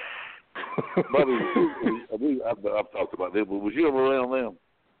 Buddy, I've talked about them, but was you ever around them?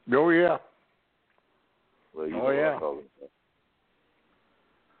 Oh, yeah. Well,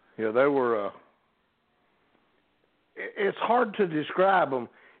 Yeah, they were. It's hard to describe them.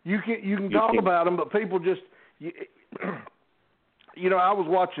 You can talk about them, but people just, you know, I was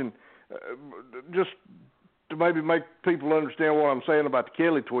watching just to maybe make people understand what I'm saying about the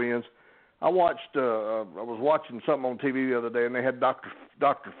Kelly Twins. I was watching something on TV the other day, and they had Dr.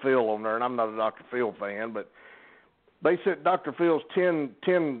 Phil on there, and I'm not a Dr. Phil fan, but they said Dr. Phil's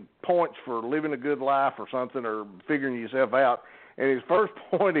 10 points for living a good life or something, or figuring yourself out. And his first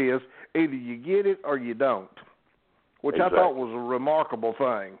point is either you get it or you don't, which exactly. I thought was a remarkable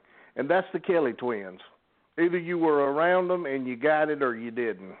thing. And that's the Kelly Twins. Either you were around them and you got it or you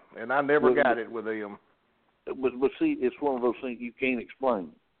didn't. And I never got it with them. But see, it's one of those things you can't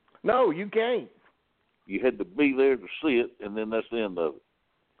explain. No, you can't. You had to be there to see it, and then that's the end of it.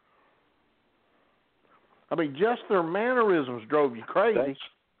 I mean, just their mannerisms drove you crazy.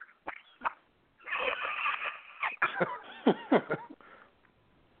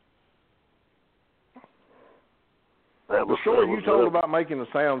 The story you told about making the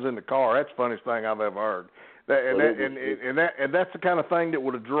sounds in the car, that's the funniest thing I've ever heard. And that's the kind of thing that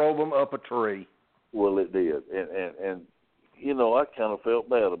would have drove them up a tree. Well, it did. And you know, I kind of felt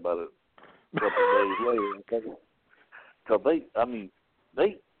bad about it a couple of days later. Because they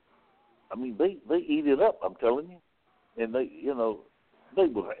eat it up, I'm telling you. And they, you know,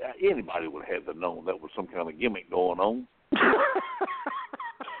 anybody would have had to know that was some kind of gimmick going on.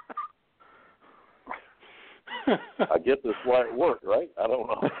 I guess that's why it worked, right? I don't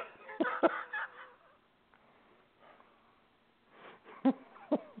know.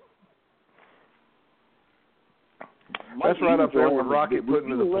 That's right up there with Rocky putting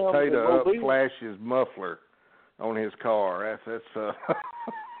the potato up Flash's muffler on his car. That's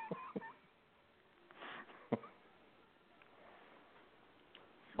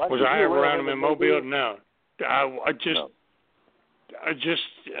Was I ever around him in Mobile? No. I just just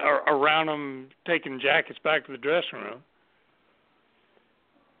around them taking jackets back to the dressing room.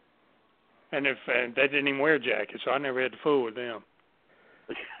 And they didn't even wear jackets, so I never had to fool with them.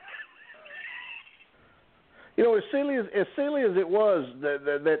 You know, as silly as it was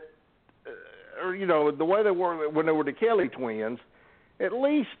that you know, the way they were when they were the Kelly twins, at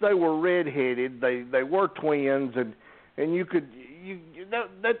least they were redheaded. They were twins, and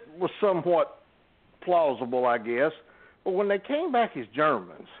that was somewhat plausible, I guess. But when they came back as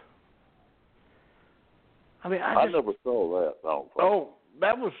Germans, I mean, I never saw that.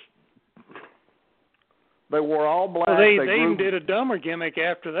 That was. They were all black. Well, they even did a dumber gimmick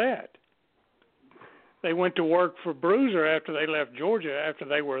after that. They went to work for Bruiser after they left Georgia, after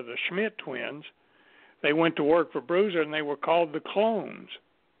they were the Schmidt twins. They went to work for Bruiser, and they were called the Clones.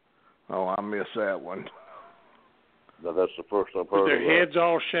 Oh, I missed that one. No, that's the first I've heard with of their heads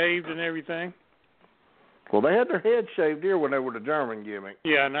all shaved and everything. Well, they had their heads shaved here when they were the German gimmick.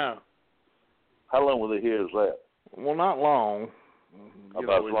 Yeah, I know. How long were they here as that? Well, not long.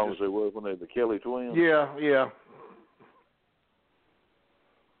 About as long as they were when they were the Kelly twins? Yeah.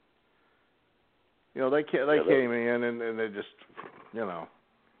 You know, they came in and they just, you know,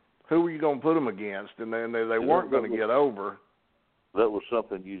 who were you going to put them against? And then they weren't going to get over. That was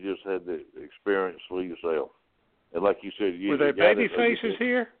something you just had to experience for yourself. And like you said, were they baby faces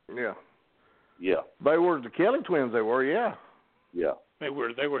here? Yeah. Yeah. They were the Kelly twins. They were, yeah. Yeah. They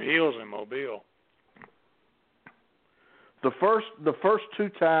were heels in Mobile. The first 2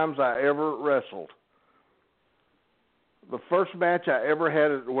 times I ever wrestled. The first match I ever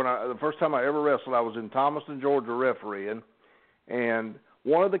had, the first time I ever wrestled, I was in Thomaston, Georgia, refereeing, and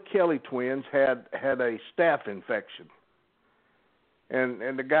one of the Kelly twins had a staph infection,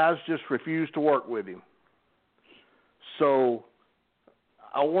 and the guys just refused to work with him. So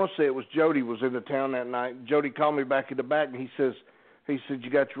I want to say it was Jody was in the town that night. Jody called me back in the back, and he said, "You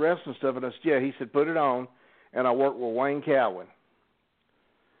got your wrestling stuff?" And I said, "Yeah." He said, "Put it on." And I worked with Wayne Cowan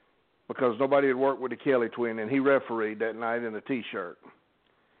because nobody had worked with the Kelly twin, and he refereed that night in a T-shirt.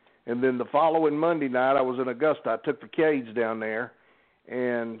 And then the following Monday night, I was in Augusta. I took the Cades down there,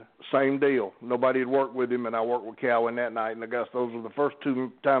 and same deal. Nobody had worked with him, and I worked with Cowan that night in Augusta. Those were the first 2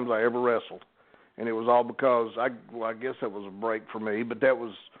 times I ever wrestled. And it was all because, I guess that was a break for me, but that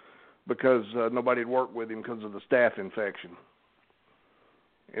was because nobody had worked with him because of the staph infection.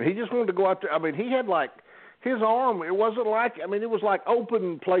 And he just wanted to go out there. I mean, he had his arm, it was like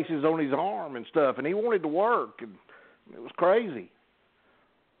open places on his arm and stuff, and he wanted to work, and it was crazy.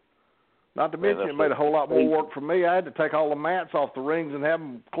 Not to mention it made a whole lot more work for me. I had to take all the mats off the rings and have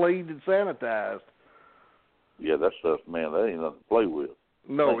them cleaned and sanitized. Yeah, that stuff, man, that ain't nothing to play with.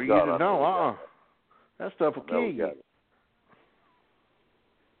 No, you just don't, That stuff will kill you.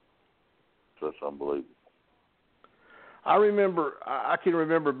 That's unbelievable. I can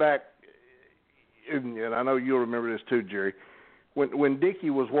remember back, and I know you'll remember this too, Jerry, when Dickie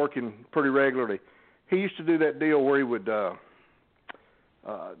was working pretty regularly, he used to do that deal where he would,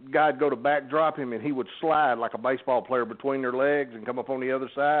 guy'd go to backdrop him and he would slide like a baseball player between their legs and come up on the other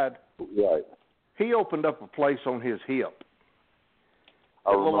side. Right. He opened up a place on his hip.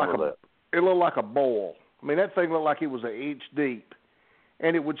 I remember that. It looked like a bowl. I mean, that thing looked like it was an inch deep.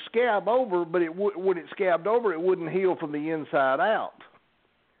 And it would scab over, but when it scabbed over, it wouldn't heal from the inside out.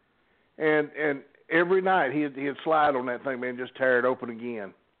 And every night he'd slide on that thing, man, just tear it open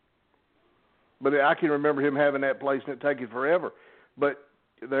again. But I can remember him having that place and it taking forever. But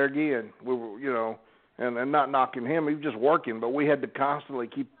there again, we were, and not knocking him, he was just working, but we had to constantly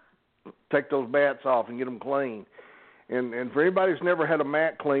take those bats off and get them clean. And for anybody who's never had a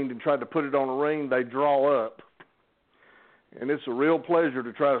mat cleaned and tried to put it on a ring, they draw up. And it's a real pleasure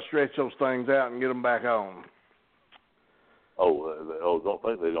to try to stretch those things out and get them back on. Don't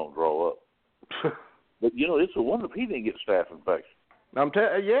think they don't draw up. But, it's a wonder if he didn't get staph infection.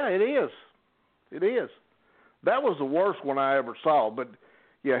 Yeah, it is. It is. That was the worst one I ever saw. But,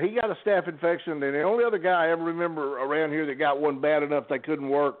 yeah, he got a staph infection. And the only other guy I ever remember around here that got one bad enough they couldn't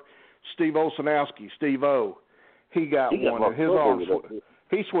work, Steve Osanowski, Steve O. He got one, and his arm,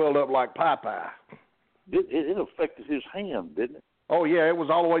 he swelled up like Popeye. It affected his hand, didn't it? Oh, yeah, it was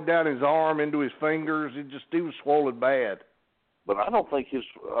all the way down his arm into his fingers. He was swollen bad. But I don't think it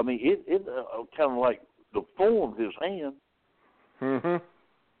kind of like deformed his hand.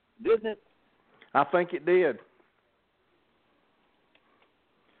 Mm-hmm. Didn't it? I think it did.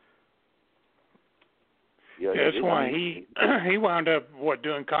 Yeah, that's why he wound up,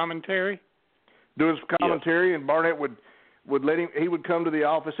 doing commentary? Doing some commentary, and Barnett would let him. He would come to the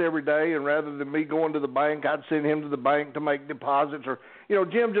office every day, and rather than me going to the bank, I'd send him to the bank to make deposits. Or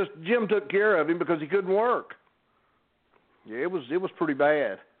Jim took care of him because he couldn't work. Yeah, it was pretty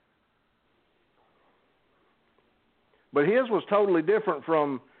bad. But his was totally different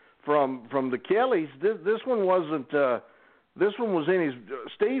from the Kellys. This one wasn't. This one was in his.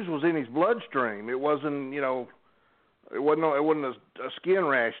 Steve's was in his bloodstream. It wasn't. It wasn't a skin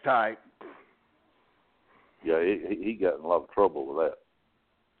rash type. Yeah, he got in a lot of trouble with that.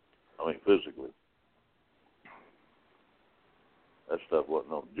 I mean, physically. That stuff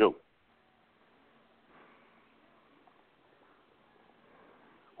wasn't no joke.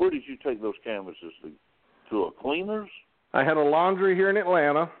 Where did you take those canvases to a cleaner's? I had a laundry here in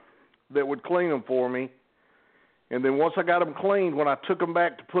Atlanta that would clean them for me. And then once I got them cleaned, when I took them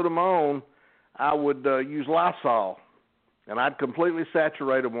back to put them on, I would use Lysol. And I'd completely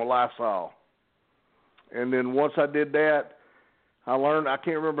saturate them with Lysol. And then once I did that, I learned, I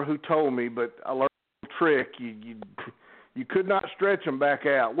can't remember who told me, but I learned a trick. You could not stretch them back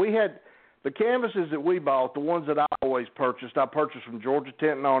out. We had the canvases that we bought, the ones that I always purchased, I purchased from Georgia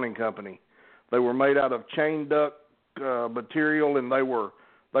Tent and Awning Company. They were made out of chain duct material, and they were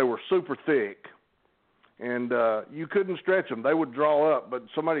super thick. And you couldn't stretch them; they would draw up. But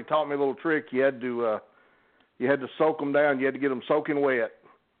somebody taught me a little trick. You had to soak them down. You had to get them soaking wet.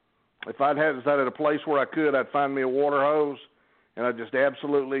 If I'd had a place where I could, I'd find me a water hose, and I'd just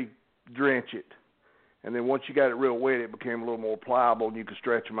absolutely drench it. And then once you got it real wet, it became a little more pliable, and you could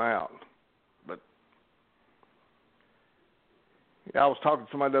stretch them out. But yeah, I was talking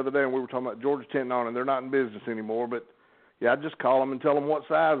to somebody the other day, and we were talking about Georgia Tent and Awning. They're not in business anymore, but yeah, I'd just call them and tell them what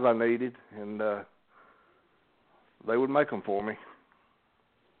size I needed, and they would make them for me.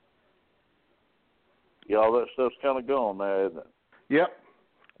 Yeah, all that stuff's kind of gone now, isn't it? Yep.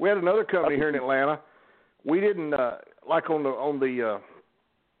 We had another company here in Atlanta. We didn't like on the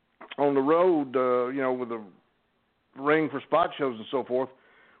road, with the ring for spot shows and so forth.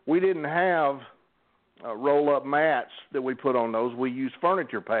 We didn't have roll-up mats that we put on those. We used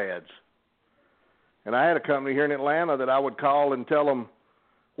furniture pads. And I had a company here in Atlanta that I would call and tell them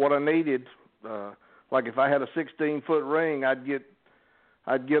what I needed. Like if I had a 16-foot ring, I'd get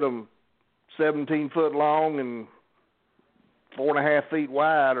them 17 foot long and 4.5 feet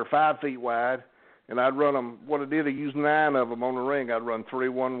wide or 5 feet wide, and I'd run them. What I did, I used 9 of them on the ring. I'd run 3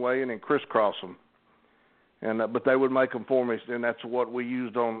 one way and then crisscross them. And but they would make them for me, and that's what we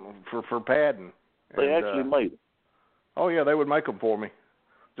used for padding. They actually made them. Oh yeah, they would make them for me.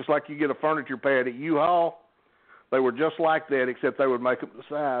 Just like you get a furniture pad at U-Haul, they were just like that, except they would make them the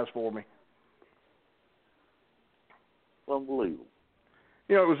size for me. Unbelievable.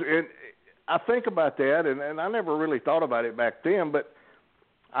 It was. I think about that, and I never really thought about it back then, but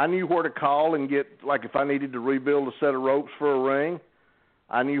I knew where to call and get, like if I needed to rebuild a set of ropes for a ring,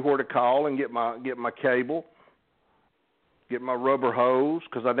 I knew where to call and get my cable, get my rubber hose,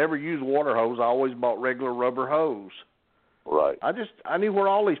 because I never used water hose. I always bought regular rubber hose. Right. I knew where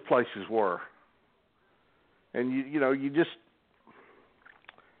all these places were. And, you just,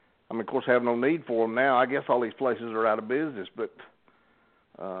 of course, have no need for them now. I guess all these places are out of business, but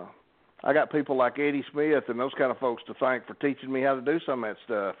I got people like Eddie Smith and those kind of folks to thank for teaching me how to do some of that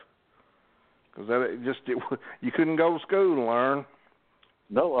stuff. Because you couldn't go to school and learn.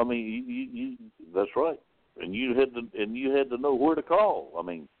 No, I mean you that's right, and you had to know where to call. I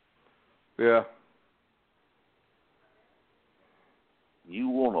mean, yeah. You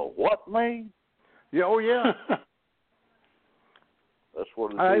want a what, man? Yeah, oh yeah. That's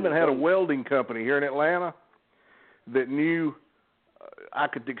what it is. I even had a welding company here in Atlanta that knew I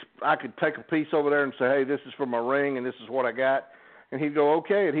could take a piece over there and say, hey, this is for my ring and this is what I got, and he'd go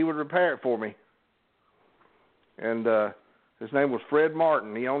okay, and he would repair it for me. And his name was Fred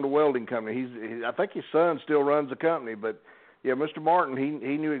Martin. He owned a welding company. I think his son still runs the company, but yeah, Mr. Martin,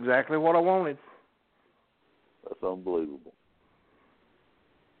 he knew exactly what I wanted. That's unbelievable.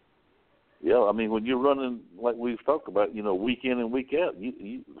 Yeah, I mean, when you're running like we've talked about, week in and week out,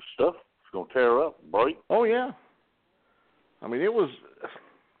 you stuff is going to tear up, break. Oh yeah. I mean, it was.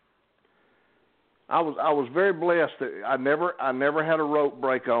 I was very blessed that I never had a rope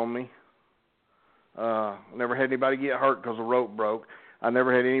break on me. Never had anybody get hurt because the rope broke. I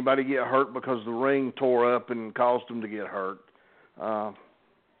never had anybody get hurt because the ring tore up and caused them to get hurt.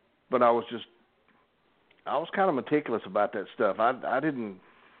 But I was kind of meticulous about that stuff. I didn't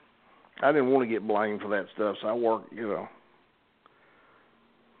want to get blamed for that stuff, so I worked,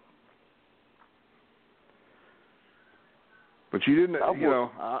 But you didn't,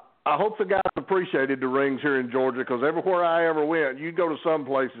 I hope the guys appreciated the rings here in Georgia, because everywhere I ever went, you'd go to some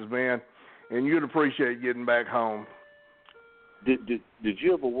places, man, and you'd appreciate getting back home. Did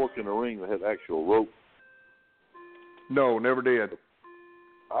you ever work in a ring that had actual rope? No, never did.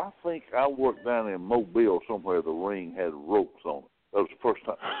 I I think I worked down in Mobile somewhere. The ring had ropes on it. That was the first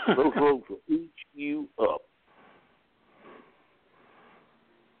time. Those ropes will eat you up.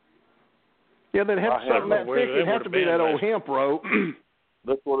 Yeah, they'd have something that thick. It'd have to be that old hemp rope.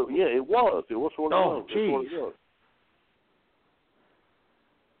 That's what it. Yeah, it was. It was what it was. That's what it was.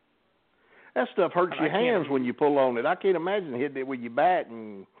 That stuff hurts your hands when you pull on it. I can't imagine hitting it with your bat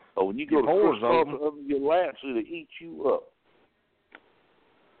and. Oh, when you go to crisscross under your lats, it'll eat you up.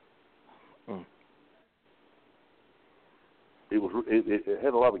 It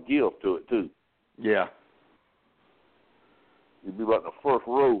had a lot of give to it too. Yeah. You'd be like in the first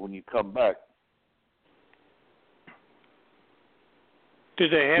row when you come back.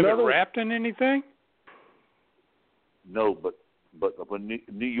 Did they have it wrapped in anything? No, but when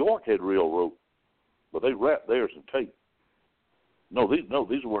New York had real rope, but they wrapped theirs in tape. No,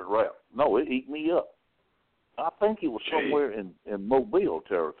 these weren't wrapped. No, it ate me up. I think it was somewhere in Mobile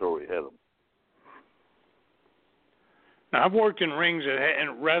territory had them. Now, I've worked in rings that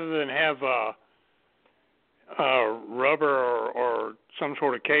and rather than have rubber or some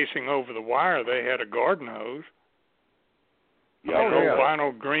sort of casing over the wire, they had a garden hose. Yeah,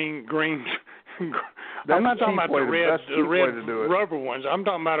 vinyl green. I'm not talking about the red rubber ones. I'm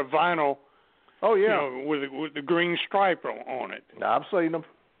talking about a vinyl. Oh yeah, with the green stripe on it. I've seen them.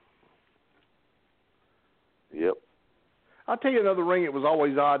 Yep. I'll tell you another ring that was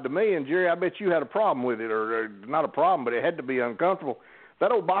always odd to me, and Jerry, I bet you had a problem with it, or not a problem, but it had to be uncomfortable.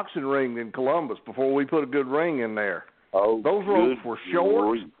 That old boxing ring in Columbus before we put a good ring in there. Oh, those ropes were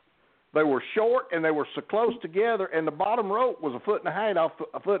short. They were short, and they were so close together, and the bottom rope was a foot and a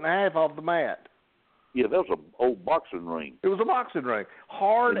half off the mat. Yeah, that was an old boxing ring. It was a boxing ring,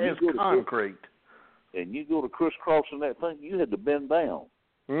 hard as concrete. And you go to crisscrossing that thing, you had to bend down.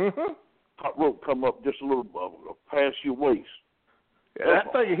 Mm-hmm. Top rope come up just a little past your waist. Yeah,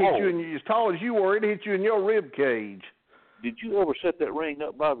 that thing hit you, as tall as you were, it hit you in your rib cage. Did you ever set that ring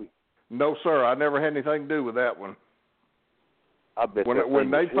up, Bobby? No, sir. I never had anything to do with that one. I bet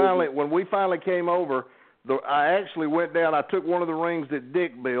when we finally came over, I actually went down. I took one of the rings that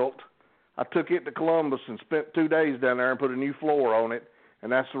Dick built. I took it to Columbus and spent 2 days down there and put a new floor on it,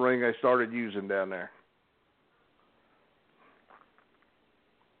 and that's the ring they started using down there.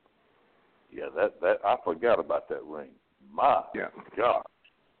 Yeah, that I forgot about that ring. My God.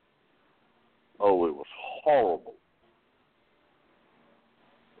 Oh, it was horrible.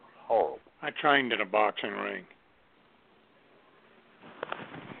 Horrible. I trained in a boxing ring.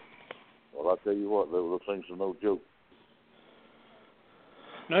 Well, I'll tell you what, those things are no joke.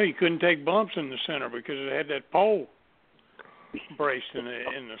 No, you couldn't take bumps in the center because it had that pole braced in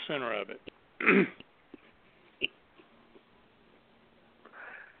the center of it.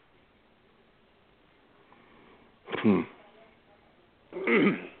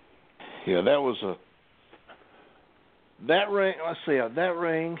 Yeah, that was that ring. Let's see, that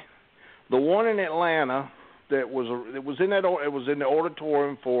ring, the one in Atlanta it was in the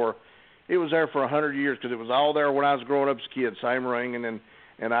auditorium it was there for 100 years because it was all there when I was growing up as a kid, same ring,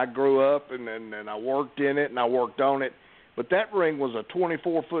 and I grew up and I worked in it and I worked on it, but that ring was a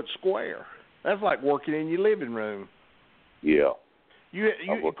 24-foot square. That's like working in your living room. Yeah. You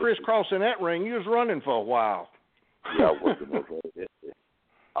crisscrossing that ring, you was running for a while. Yeah, I worked in those rings.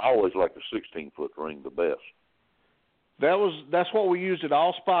 I always liked the 16-foot ring the best. That's what we used at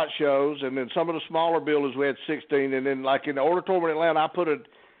all spot shows, and then some of the smaller buildings we had 16, and then like in the auditorium in Atlanta, I put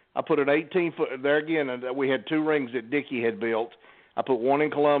an 18-foot there again, and we had 2 rings that Dickie had built. I put one in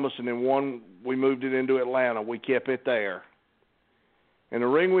Columbus, and then one we moved it into Atlanta. We kept it there. And the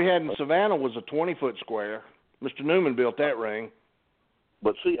ring we had in Savannah was a 20-foot square. Mr. Newman built that ring.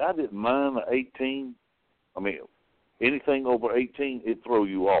 But see, I didn't mind the 18. I mean, anything over 18, it'd throw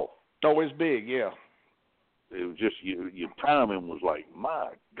you off. Oh, it's big, yeah. It was just your timing was like, my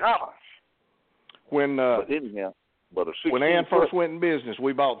gosh. But anyhow, a 16 when Ann first went in business,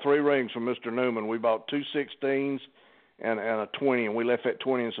 we bought 3 rings from Mr. Newman. We bought 2 16s and a 20, and we left that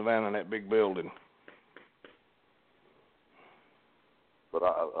 20 in Savannah in that big building. But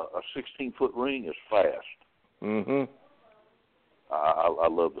a 16-foot ring is fast. Mm-hmm. I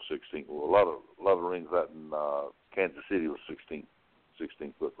love the 16. Well, a lot of rings out in Kansas City was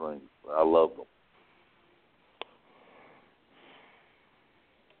 16-foot rings. I love them.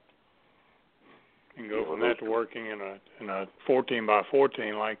 You can go from that to working in a 14 by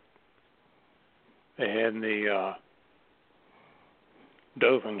 14 like they had in the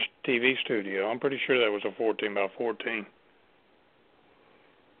Dothan's TV studio. I'm pretty sure that was a 14 by 14.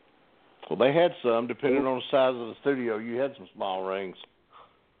 Well, they had some, depending on the size of the studio. You had some small rings.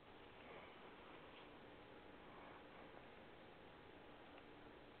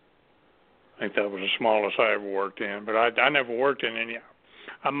 I think that was the smallest I ever worked in. But I never worked in any.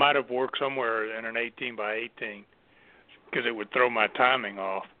 I might have worked somewhere in an 18 by 18 because it would throw my timing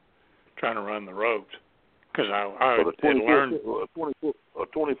off trying to run the ropes. Because I had learned a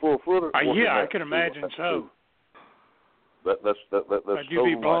 24-footer. Yeah, I can imagine so. That's you'd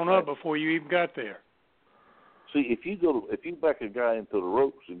be blown up before you even got there. See, if you back a guy into the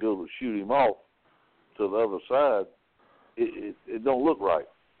ropes and go to shoot him off to the other side, it don't look right.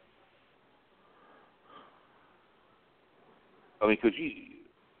 I mean, because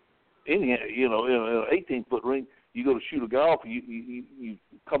in an 18-foot ring, you go to shoot a guy off, you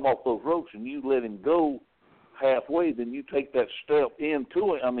come off those ropes and you let him go halfway, then you take that step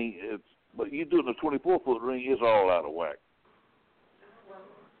into it. I mean, but you do it in a 24-foot ring, it's all out of whack.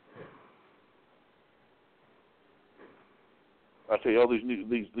 I tell you, all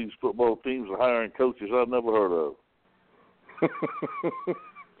these football teams are hiring coaches I've never heard of.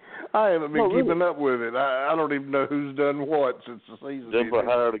 I haven't been keeping up with it. I don't even know who's done what since the season. Denver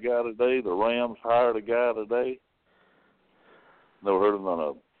hired a guy today. The Rams hired a guy today. Never heard of none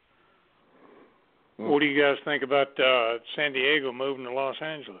of them. What do you guys think about San Diego moving to Los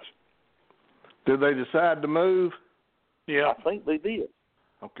Angeles? Did they decide to move? Yeah. I think they did.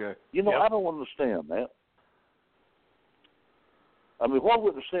 Okay. I don't understand that. I mean, why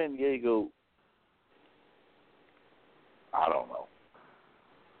wouldn't San Diego? I don't know.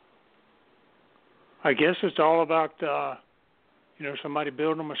 I guess it's all about, somebody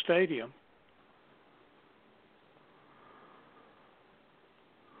building them a stadium.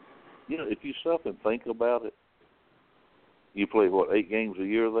 If you stop and think about it, you play, 8 games a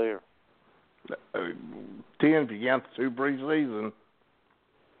year there? 10 if you count the 2 preseason.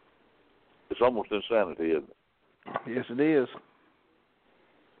 It's almost insanity, isn't it? Yes, it is.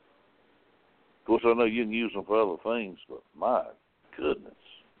 Of course, I know you can use them for other things, but my goodness.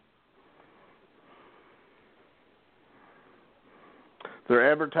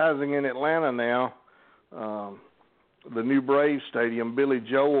 They're advertising in Atlanta now. The new Braves Stadium, Billy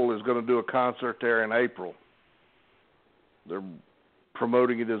Joel is going to do a concert there in April. They're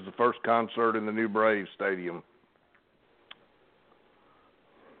promoting it as the first concert in the new Braves Stadium.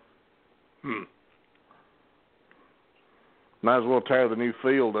 Might as well tear the new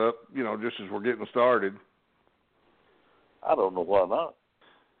field up, just as we're getting started. I don't know why not.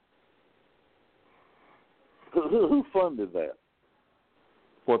 Who funded that?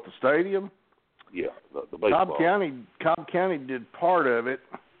 What, the stadium? Yeah, the baseball. Cobb County did part of it,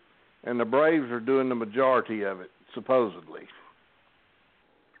 and the Braves are doing the majority of it, supposedly.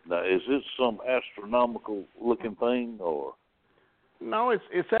 Now, is this some astronomical-looking thing, or? No,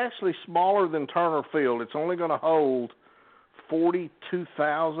 it's actually smaller than Turner Field. It's only going to hold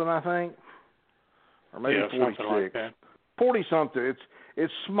 42,000, I think, or maybe 46. Something like that. 40-something.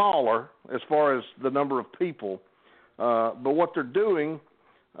 It's smaller as far as the number of people, but what they're doing,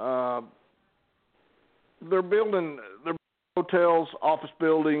 they're building hotels, office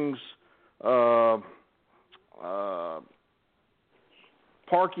buildings,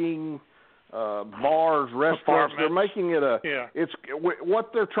 parking, bars, restaurants. Apartments. They're making it It's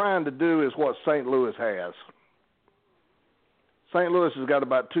what they're trying to do is what St. Louis has. St. Louis has got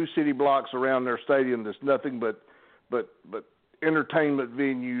about 2 city blocks around their stadium that's nothing but entertainment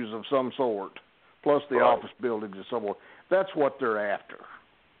venues of some sort, plus the office buildings and so forth. That's what they're after.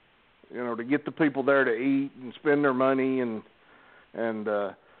 To get the people there to eat and spend their money, and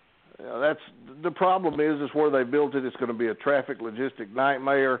that's the problem. Is where they built it. It's going to be a traffic logistic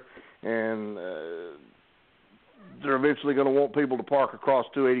nightmare, and they're eventually going to want people to park across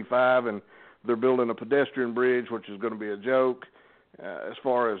 285, and they're building a pedestrian bridge, which is going to be a joke as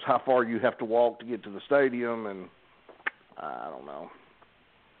far as how far you have to walk to get to the stadium, and I don't know.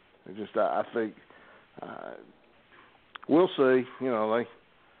 I think we'll see.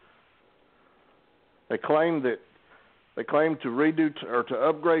 They claim to redo or to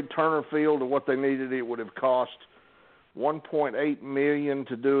upgrade Turner Field to what they needed. It would have cost $1.8 million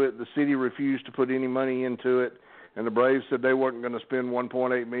to do it. The city refused to put any money into it, and the Braves said they weren't going to spend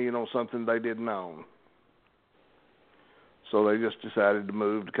 $1.8 million on something they didn't own. So they just decided to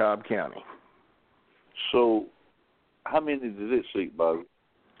move to Cobb County. So, how many did it seat, Bobby?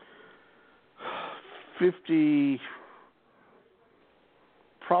 50,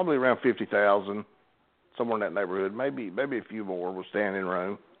 probably around 50,000. Somewhere in that neighborhood, maybe a few more with standing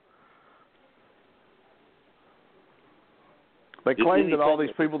room. They claim that all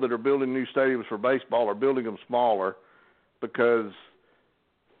these people that are building new stadiums for baseball are building them smaller because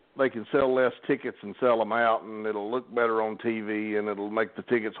they can sell less tickets and sell them out, and it'll look better on TV, and it'll make the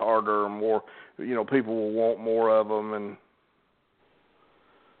tickets harder and more. People will want more of them, and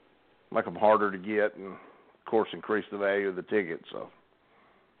make them harder to get, and of course increase the value of the ticket. So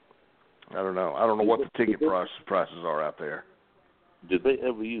I don't know. I don't know what the ticket prices are out there. Did they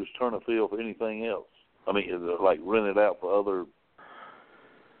ever use Turner Field for anything else? I mean, is it like rent it out for other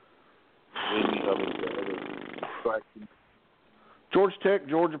attractions?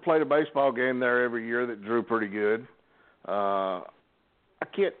 Georgia played a baseball game there every year that drew pretty good. I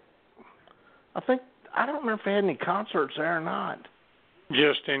don't remember if they had any concerts there or not.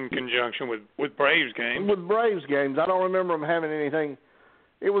 Just in conjunction with Braves games. With Braves games, I don't remember them having anything.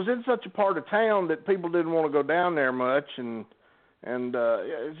 It was in such a part of town that people didn't want to go down there much, and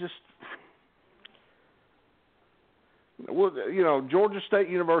it's just, Georgia State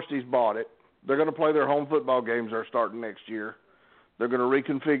University's bought it. They're going to play their home football games there starting next year. They're going to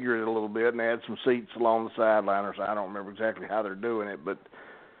reconfigure it a little bit and add some seats along the sideline, or so. I don't remember exactly how they're doing it,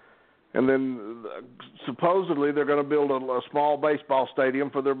 and then supposedly they're going to build a small baseball stadium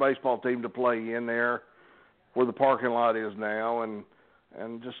for their baseball team to play in there, where the parking lot is now, and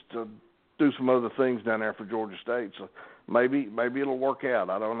just do some other things down there for Georgia State. So maybe it'll work out.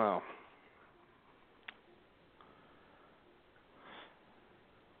 I don't know.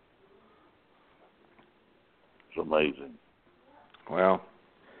 It's amazing. Well,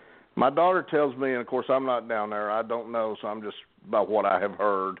 my daughter tells me, and of course I'm not down there, I don't know, so I'm just about what I have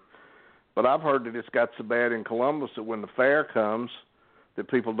heard. But I've heard that it's got so bad in Columbus that when the fair comes, that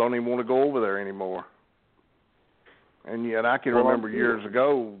people don't even want to go over there anymore. And yet I can remember years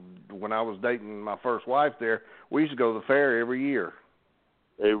ago when I was dating my first wife there, we used to go to the fair every year.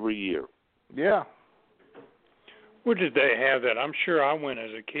 Every year? Yeah. Where did they have that? I'm sure I went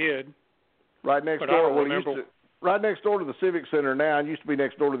as a kid. Right next but door. I don't remember. Right next door to the Civic Center now. It used to be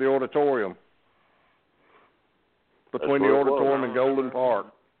next door to the auditorium. Between the auditorium and Golden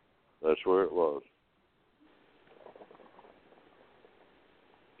Park. That's where it was.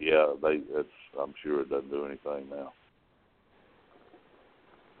 Yeah, I'm sure it doesn't do anything now.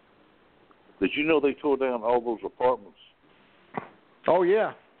 Did you know they tore down all those apartments? Oh,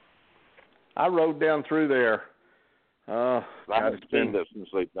 yeah. I rode down through there. I haven't seen that since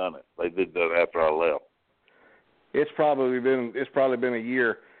they've done it. They did that after I left. It's probably been a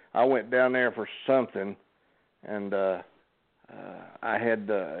year. I went down there for something, and and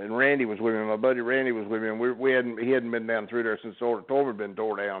Randy was with me. My buddy Randy was with me, and he hadn't been down through there since the auditorium had been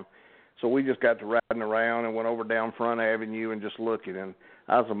tore down. So we just got to riding around and went over down Front Avenue and just looking, and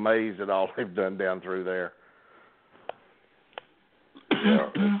I was amazed at all they've done down through there. Yeah,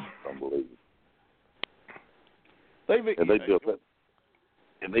 it's unbelievable. They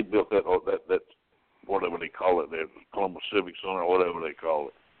built that whatever they call it there, Columbus Civic Center or whatever they call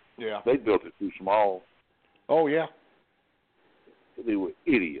it. Yeah. They built it too small. Oh, yeah. They were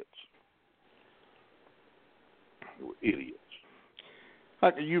idiots.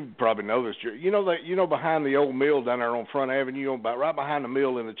 You probably know this. You know behind the old mill down there on Front Avenue, about right behind the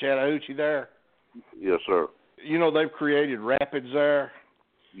mill in the Chattahoochee there? Yes, sir. You know they've created rapids there?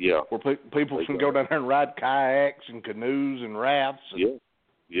 Yeah. Where people can go down there and ride kayaks and canoes and rafts. And,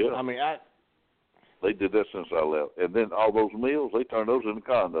 yeah. I mean, they did that since I left. And then all those mills, they turned those into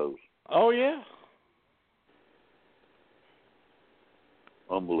condos. Oh, yeah.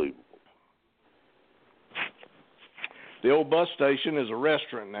 Unbelievable. The old bus station is a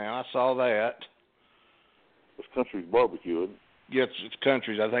restaurant now. I saw that. It's Country's Barbecue, isn't it? Yeah, it's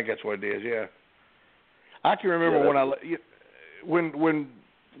Country's. I think that's what it is, yeah. I can remember when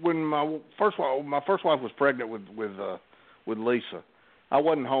my first wife was pregnant with Lisa. I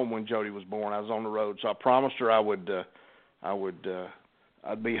wasn't home when Jody was born. I was on the road, so I promised her I'd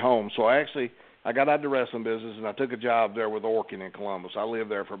be home. So I got out of the wrestling business and I took a job there with Orkin in Columbus. I lived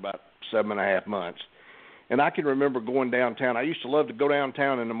there for about 7.5 months. And I can remember going downtown. I used to love to go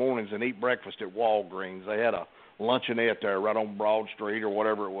downtown in the mornings and eat breakfast at Walgreens. They had a luncheonette there right on Broad Street or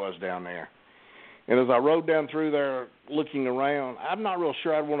whatever it was down there. And as I rode down through there looking around, I'm not real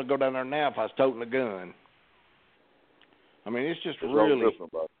sure I'd want to go down there now if I was toting a gun. I mean, it's just really,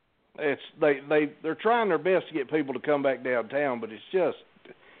 they're trying their best to get people to come back downtown, but it's just,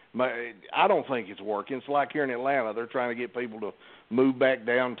 I don't think it's working. It's like here in Atlanta, they're trying to get people to move back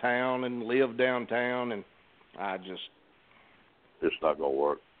downtown and live downtown, and it's not going to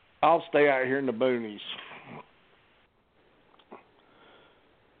work. I'll stay out here in the boonies.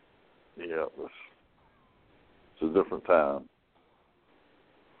 Yeah, it's a different time.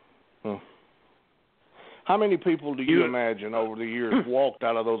 How many people do you imagine over the years walked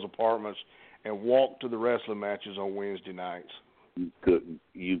out of those apartments and walked to the wrestling matches on Wednesday nights?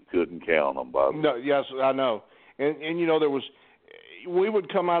 You couldn't count them, Bobby. No, yes, I know. And there was, we would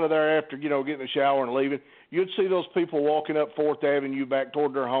come out of there after, getting a shower and leaving. you'd see those people walking up 4th Avenue back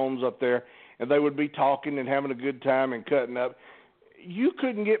toward their homes up there, and they would be talking and having a good time and cutting up. You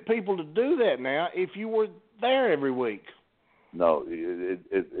couldn't get people to do that now if you were there every week. No, you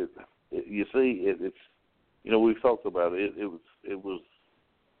see, it's we've talked about it. It was.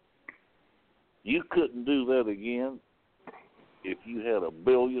 You couldn't do that again if you had $1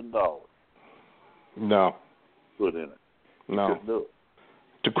 billion. No. Put in it. You no. couldn't do it.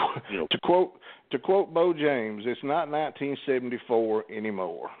 To quote Bo James, it's not 1974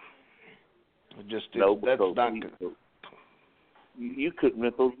 anymore. That's not good. You couldn't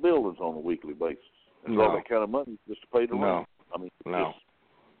rent those buildings on a weekly basis. And all that kind of money just to pay the rent. I mean,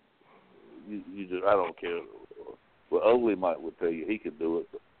 you just, I don't care. Well, Oates would tell you he could do it,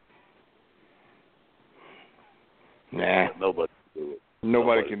 but nobody can do it.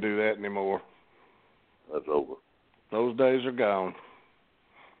 Nobody can do that anymore. That's over. Those days are gone.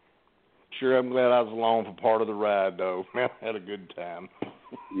 Sure, I'm glad I was along for part of the ride, though. Man, I had a good time.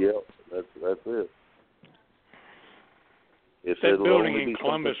 Yeah, that's it. That building in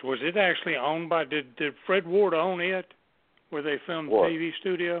Columbus, was it actually owned by, did Fred Ward own it, where they filmed the TV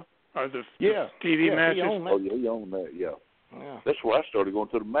studio? Or the TV matches? He owned that, yeah. That's where I started going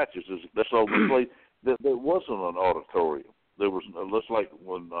to the matches. That's all the place. There wasn't an auditorium. There was, just like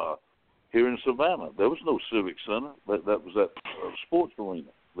when here in Savannah, there was no civic center. That was that sports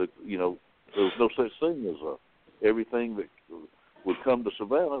arena. There was no such thing as everything that would come to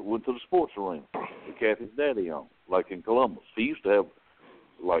Savannah went to the sports arena that Kathy's daddy owned, like in Columbus. He used to have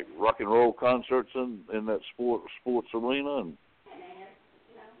like rock and roll concerts in that sports arena, and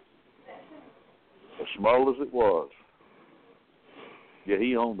as small as it was. Yeah,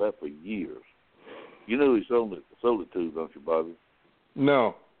 he owned that for years. You know who he sold it to, don't you, Bobby?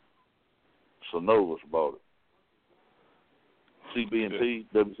 No. Sonovus bought it. CB&T,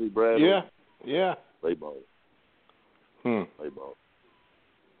 W.C. Bradley. Yeah. They bought it. They bought it.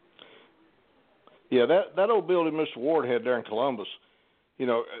 Yeah, that old building Mr. Ward had there in Columbus,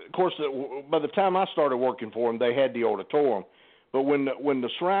 of course, by the time I started working for him, they had the auditorium. But when the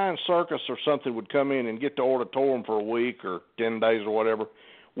Shrine Circus or something would come in and get the auditorium for a week or 10 days or whatever,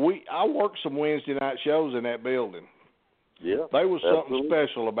 I worked some Wednesday night shows in that building. Yeah, there was something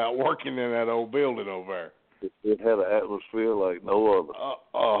special about working in that old building over there. It had an atmosphere like no other.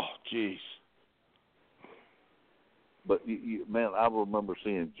 Oh, jeez. But man, I remember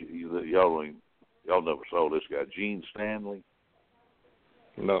seeing y'all never saw this guy, Gene Stanley.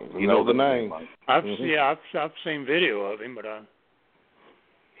 No, you know the name. I've seen video of him, but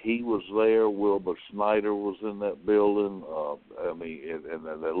he was there. Wilbur Snyder was in that building. And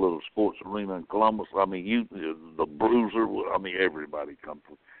that little sports arena in Columbus. I mean, the Bruiser. I mean, everybody come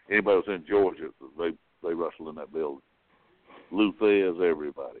from. Anybody was in Georgia, they wrestled in that building. Luthez,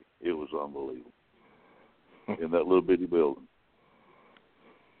 everybody. It was unbelievable in that little bitty building.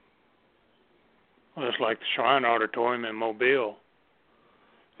 Well, it's like the Shrine Auditorium in Mobile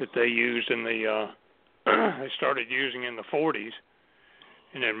that they used in the they started using in the 40s,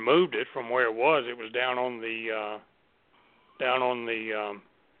 and then moved it from where it was. It was down on the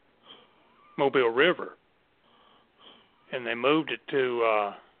Mobile River, and they moved it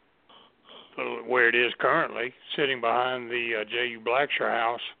to where it is currently, sitting behind the J.U. Blackshear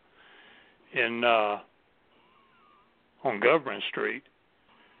House on Government Street.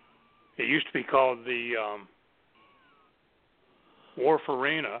 It used to be called the Wharf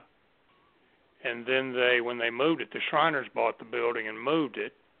Arena, and then when they moved it, the Shriners bought the building and moved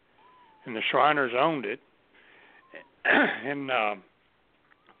it, and the Shriners owned it, and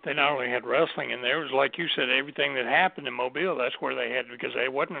they not only had wrestling in there, it was like you said, everything that happened in Mobile, that's where they had, because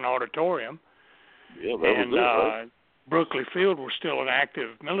there wasn't an auditorium. Yeah, that was it, right? Brookley Field was still an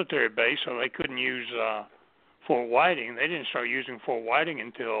active military base, so they couldn't use Fort Whiting. They didn't start using Fort Whiting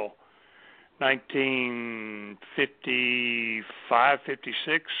until 1955,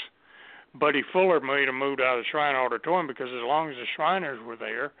 56. Buddy Fuller made a move out of the Shrine Auditorium because as long as the Shriners were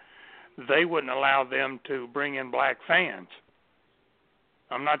there, they wouldn't allow them to bring in black fans.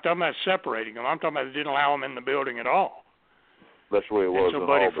 I'm not talking about separating them. I'm talking about they didn't allow them in the building at all. That's the way it was. And so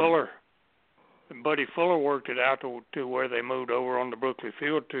Buddy Fuller worked it out to where they moved over on the Brookley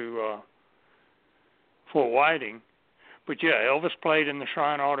Field to Fort Whiting. But yeah, Elvis played in the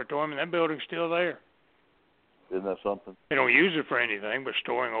Shrine Auditorium, and that building's still there. Isn't that something? They don't use it for anything but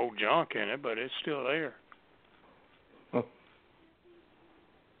storing old junk in it, but it's still there. Huh.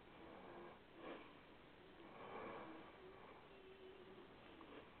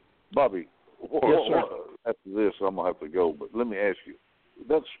 Bobby, yes, sir. After this, I'm going to have to go, but let me ask you,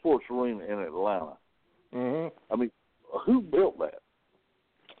 that sports arena in Atlanta, Mm-hmm. I mean, who built that?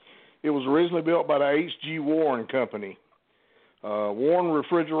 It was originally built by the H.G. Warren Company. Warren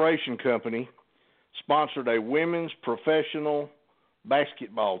Refrigeration Company sponsored a women's professional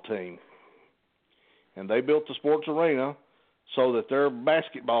basketball team. And they built the sports arena so that their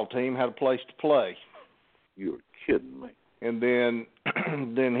basketball team had a place to play. You're kidding me. And then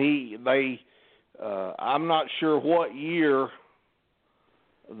I'm not sure what year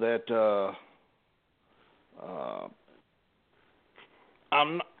that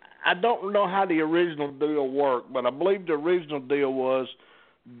I don't know how the original deal worked, but I believe the original deal was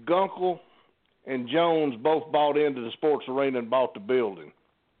Gunkel and Jones both bought into the sports arena and bought the building.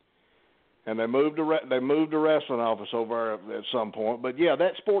 And they moved the wrestling office over at some point. But, yeah,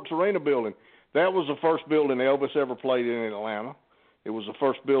 that sports arena building, that was the first building Elvis ever played in Atlanta. It was the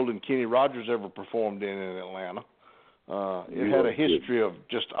first building Kenny Rogers ever performed in Atlanta. It had a history of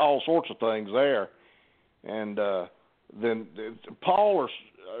just all sorts of things there. And then Paul,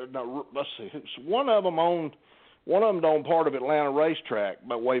 let's see, one of them owned part of Atlanta Racetrack,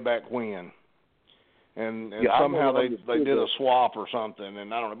 but way back when. And somehow they did a swap or something,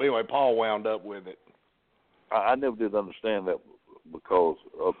 and I don't know. But anyway, Paul wound up with it. I never did understand that because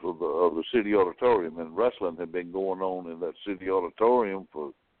of the city auditorium, and wrestling had been going on in that city auditorium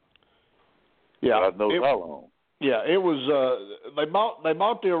for God knows how long. Yeah, it was. They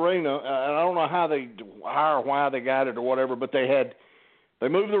bought the arena, and I don't know how or why they got it or whatever, but they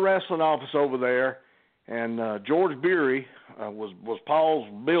moved the wrestling office over there, and George Beery was Paul's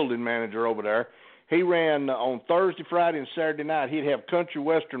building manager over there. He ran on Thursday, Friday, and Saturday night. He'd have country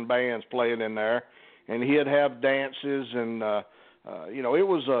western bands playing in there, and he'd have dances. And, it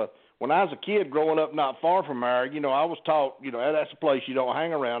was when I was a kid growing up not far from there, I was taught, that's a place you don't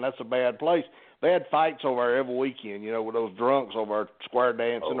hang around. That's a bad place. They had fights over there every weekend, with those drunks over there square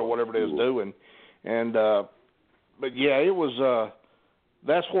dancing or whatever they was doing. And, but, yeah, it was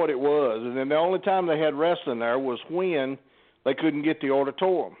that's what it was. And then the only time they had wrestling there was when they couldn't get the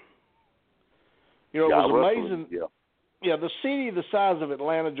auditorium. It was amazing. Yeah, the city the size of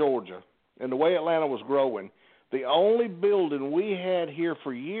Atlanta, Georgia, and the way Atlanta was growing, the only building we had here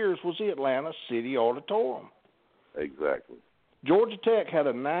for years was the Atlanta City Auditorium. Exactly. Georgia Tech had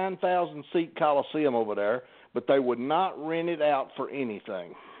a 9,000-seat Coliseum over there, but they would not rent it out for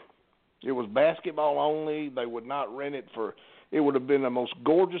anything. It was basketball only. They would not rent it for – it would have been the most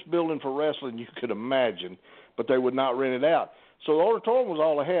gorgeous building for wrestling you could imagine, but they would not rent it out. So the auditorium was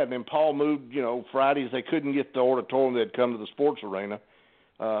all they had. And then Paul moved, Fridays they couldn't get the auditorium. They'd come to the sports arena.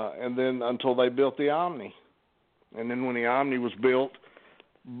 And then until they built the Omni. And then when the Omni was built,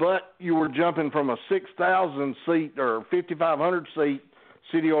 but you were jumping from a 6,000-seat or 5,500-seat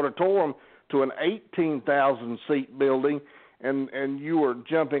city auditorium to an 18,000-seat building, and you were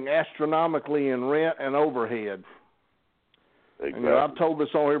jumping astronomically in rent and overhead. Exactly. And I've told this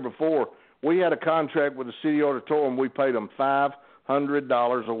on here before. We had a contract with the city auditorium. We paid them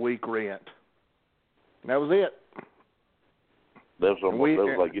 $500 a week rent. And that was it. That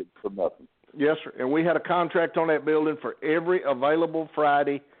was like getting for nothing. Yes, sir. And we had a contract on that building for every available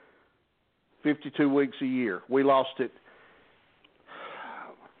Friday, 52 weeks a year. We lost it.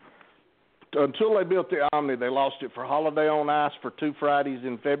 Until they built the Omni, they lost it for Holiday on Ice for 2 Fridays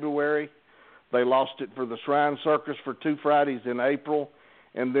in February. They lost it for the Shrine Circus for 2 Fridays in April.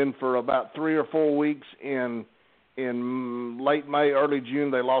 And then for about 3 or 4 weeks in late May, early June,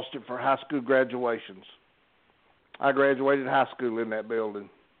 they lost it for high school graduations. I graduated high school in that building.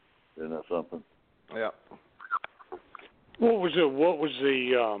 Isn't that something? Yeah. What was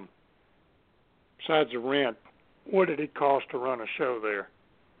the besides the rent? What did it cost to run a show there?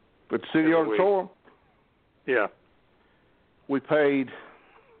 But the city auditorium? Yeah. We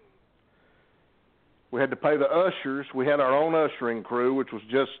had to pay the ushers. We had our own ushering crew, which was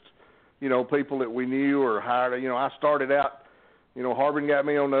just, people that we knew or hired. I started out, Harbin got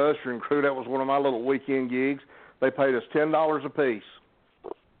me on the ushering crew. That was one of my little weekend gigs. They paid us $10 a piece.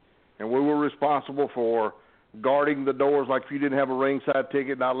 And we were responsible for guarding the doors. Like if you didn't have a ringside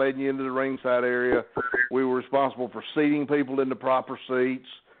ticket, not letting you into the ringside area. We were responsible for seating people in the proper seats,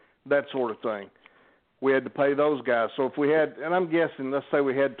 that sort of thing. We had to pay those guys. So if we had, and I'm guessing, let's say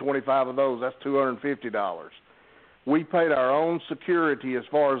we had 25 of those, that's $250. We paid our own security as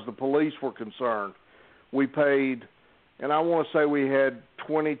far as the police were concerned. We paid, and I want to say we had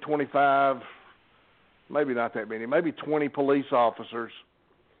 20, 25, maybe not that many, maybe 20 police officers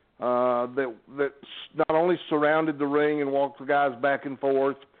that not only surrounded the ring and walked the guys back and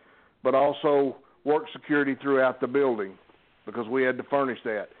forth, but also worked security throughout the building because we had to furnish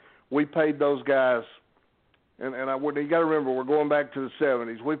that. We paid those guys. And you got to remember, we're going back to the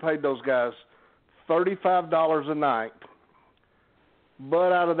 70s. We paid those guys $35 a night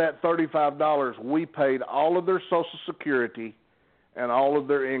But out of that $35, we paid all of their Social Security and all of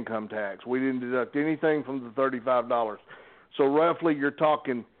their income tax. We didn't deduct anything from the $35. So roughly you're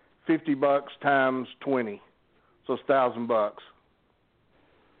talking $50 times 20. So it's $1,000.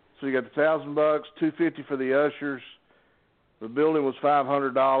 So you got the $1,000, $250 for the ushers. The building was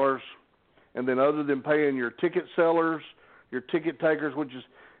 $500, and then other than paying your ticket sellers, your ticket takers, which is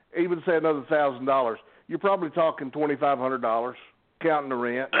even say another $1,000, you're probably talking $2,500, counting the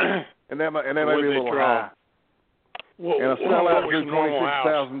rent, and that may be a little high. And a sellout is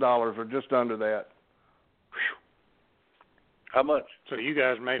 $26,000 or just under that. How much? So you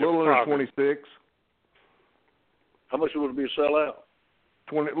guys made a little under 26. How much would it be a sellout?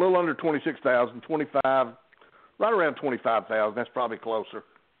 A little under 26,000, 25, right around 25,000. That's probably closer.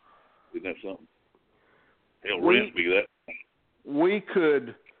 Isn't that something? Hell, rent be that. We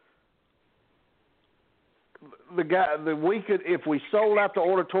could. If we sold out the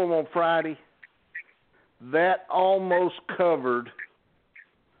auditorium on Friday, that almost covered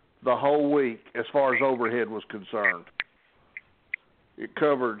the whole week as far as overhead was concerned. It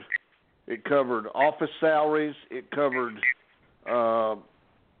covered office salaries. It covered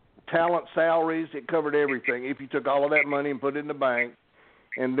talent salaries. It covered everything. If you took all of that money and put it in the bank,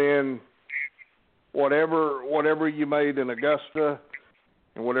 and then whatever you made in Augusta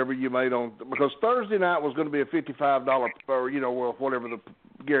and whatever you made on, because Thursday night was going to be a $55 or whatever the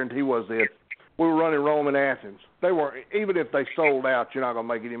guarantee was then. We were running Rome and Athens. They were, even if they sold out, you're not going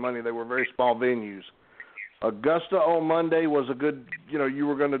to make any money. They were very small venues. Augusta on Monday was a good, you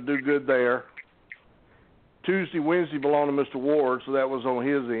were going to do good there. Tuesday, Wednesday belonged to Mr. Ward, so that was on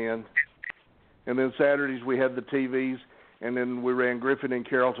his end. And then Saturdays we had the TVs, and then we ran Griffin and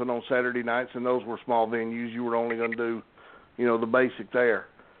Carrollton on Saturday nights, and those were small venues. You were only going to do, the basic there.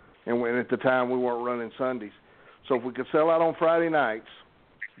 And at the time we weren't running Sundays. So if we could sell out on Friday nights,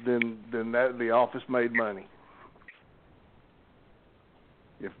 then the office made money.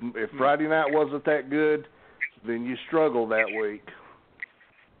 If Friday night wasn't that good, then you struggle that week.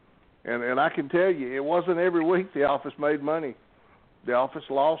 And I can tell you, it wasn't every week the office made money. The office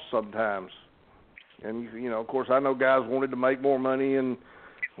lost sometimes. And, of course, I know guys wanted to make more money, and,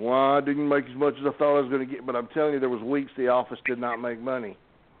 I didn't make as much as I thought I was going to get. But I'm telling you, there was weeks the office did not make money.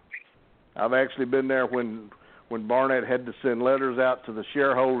 I've actually been there when Barnett had to send letters out to the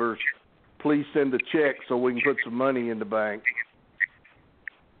shareholders, please send a check so we can put some money in the bank.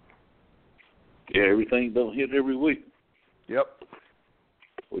 Yeah, everything don't hit every week. Yep.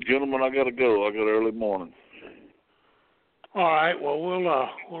 Well, gentlemen, I got to go. I got early morning. All right. Well,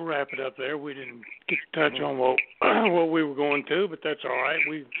 we'll wrap it up there. We didn't get to touch on what we were going to, but that's all right.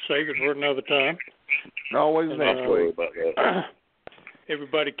 We save it for another time. Always next week. About that.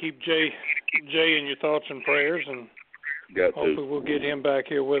 Everybody keep Jay in your thoughts and prayers, and hopefully we'll get him back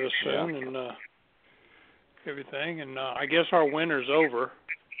here with us soon and everything. And I guess our winter's over.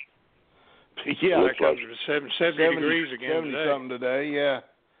 Yeah, it comes to 70 degrees again 70 something today. Yeah.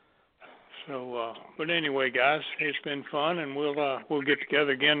 So, but anyway, guys, it's been fun, and we'll get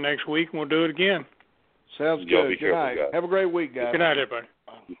together again next week, and we'll do it again. Sounds good. Good night. Guys. Have a great week, guys. Good night, everybody.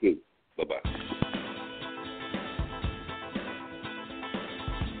 You too. Bye-bye.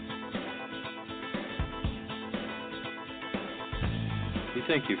 We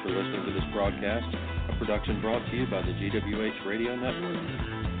thank you for listening to this broadcast, a production brought to you by the GWH Radio Network.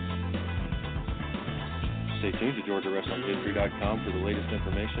 Stay tuned to GeorgiaWrestlingHistory.com for the latest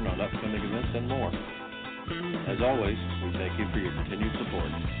information on upcoming events and more. As always, we thank you for your continued support.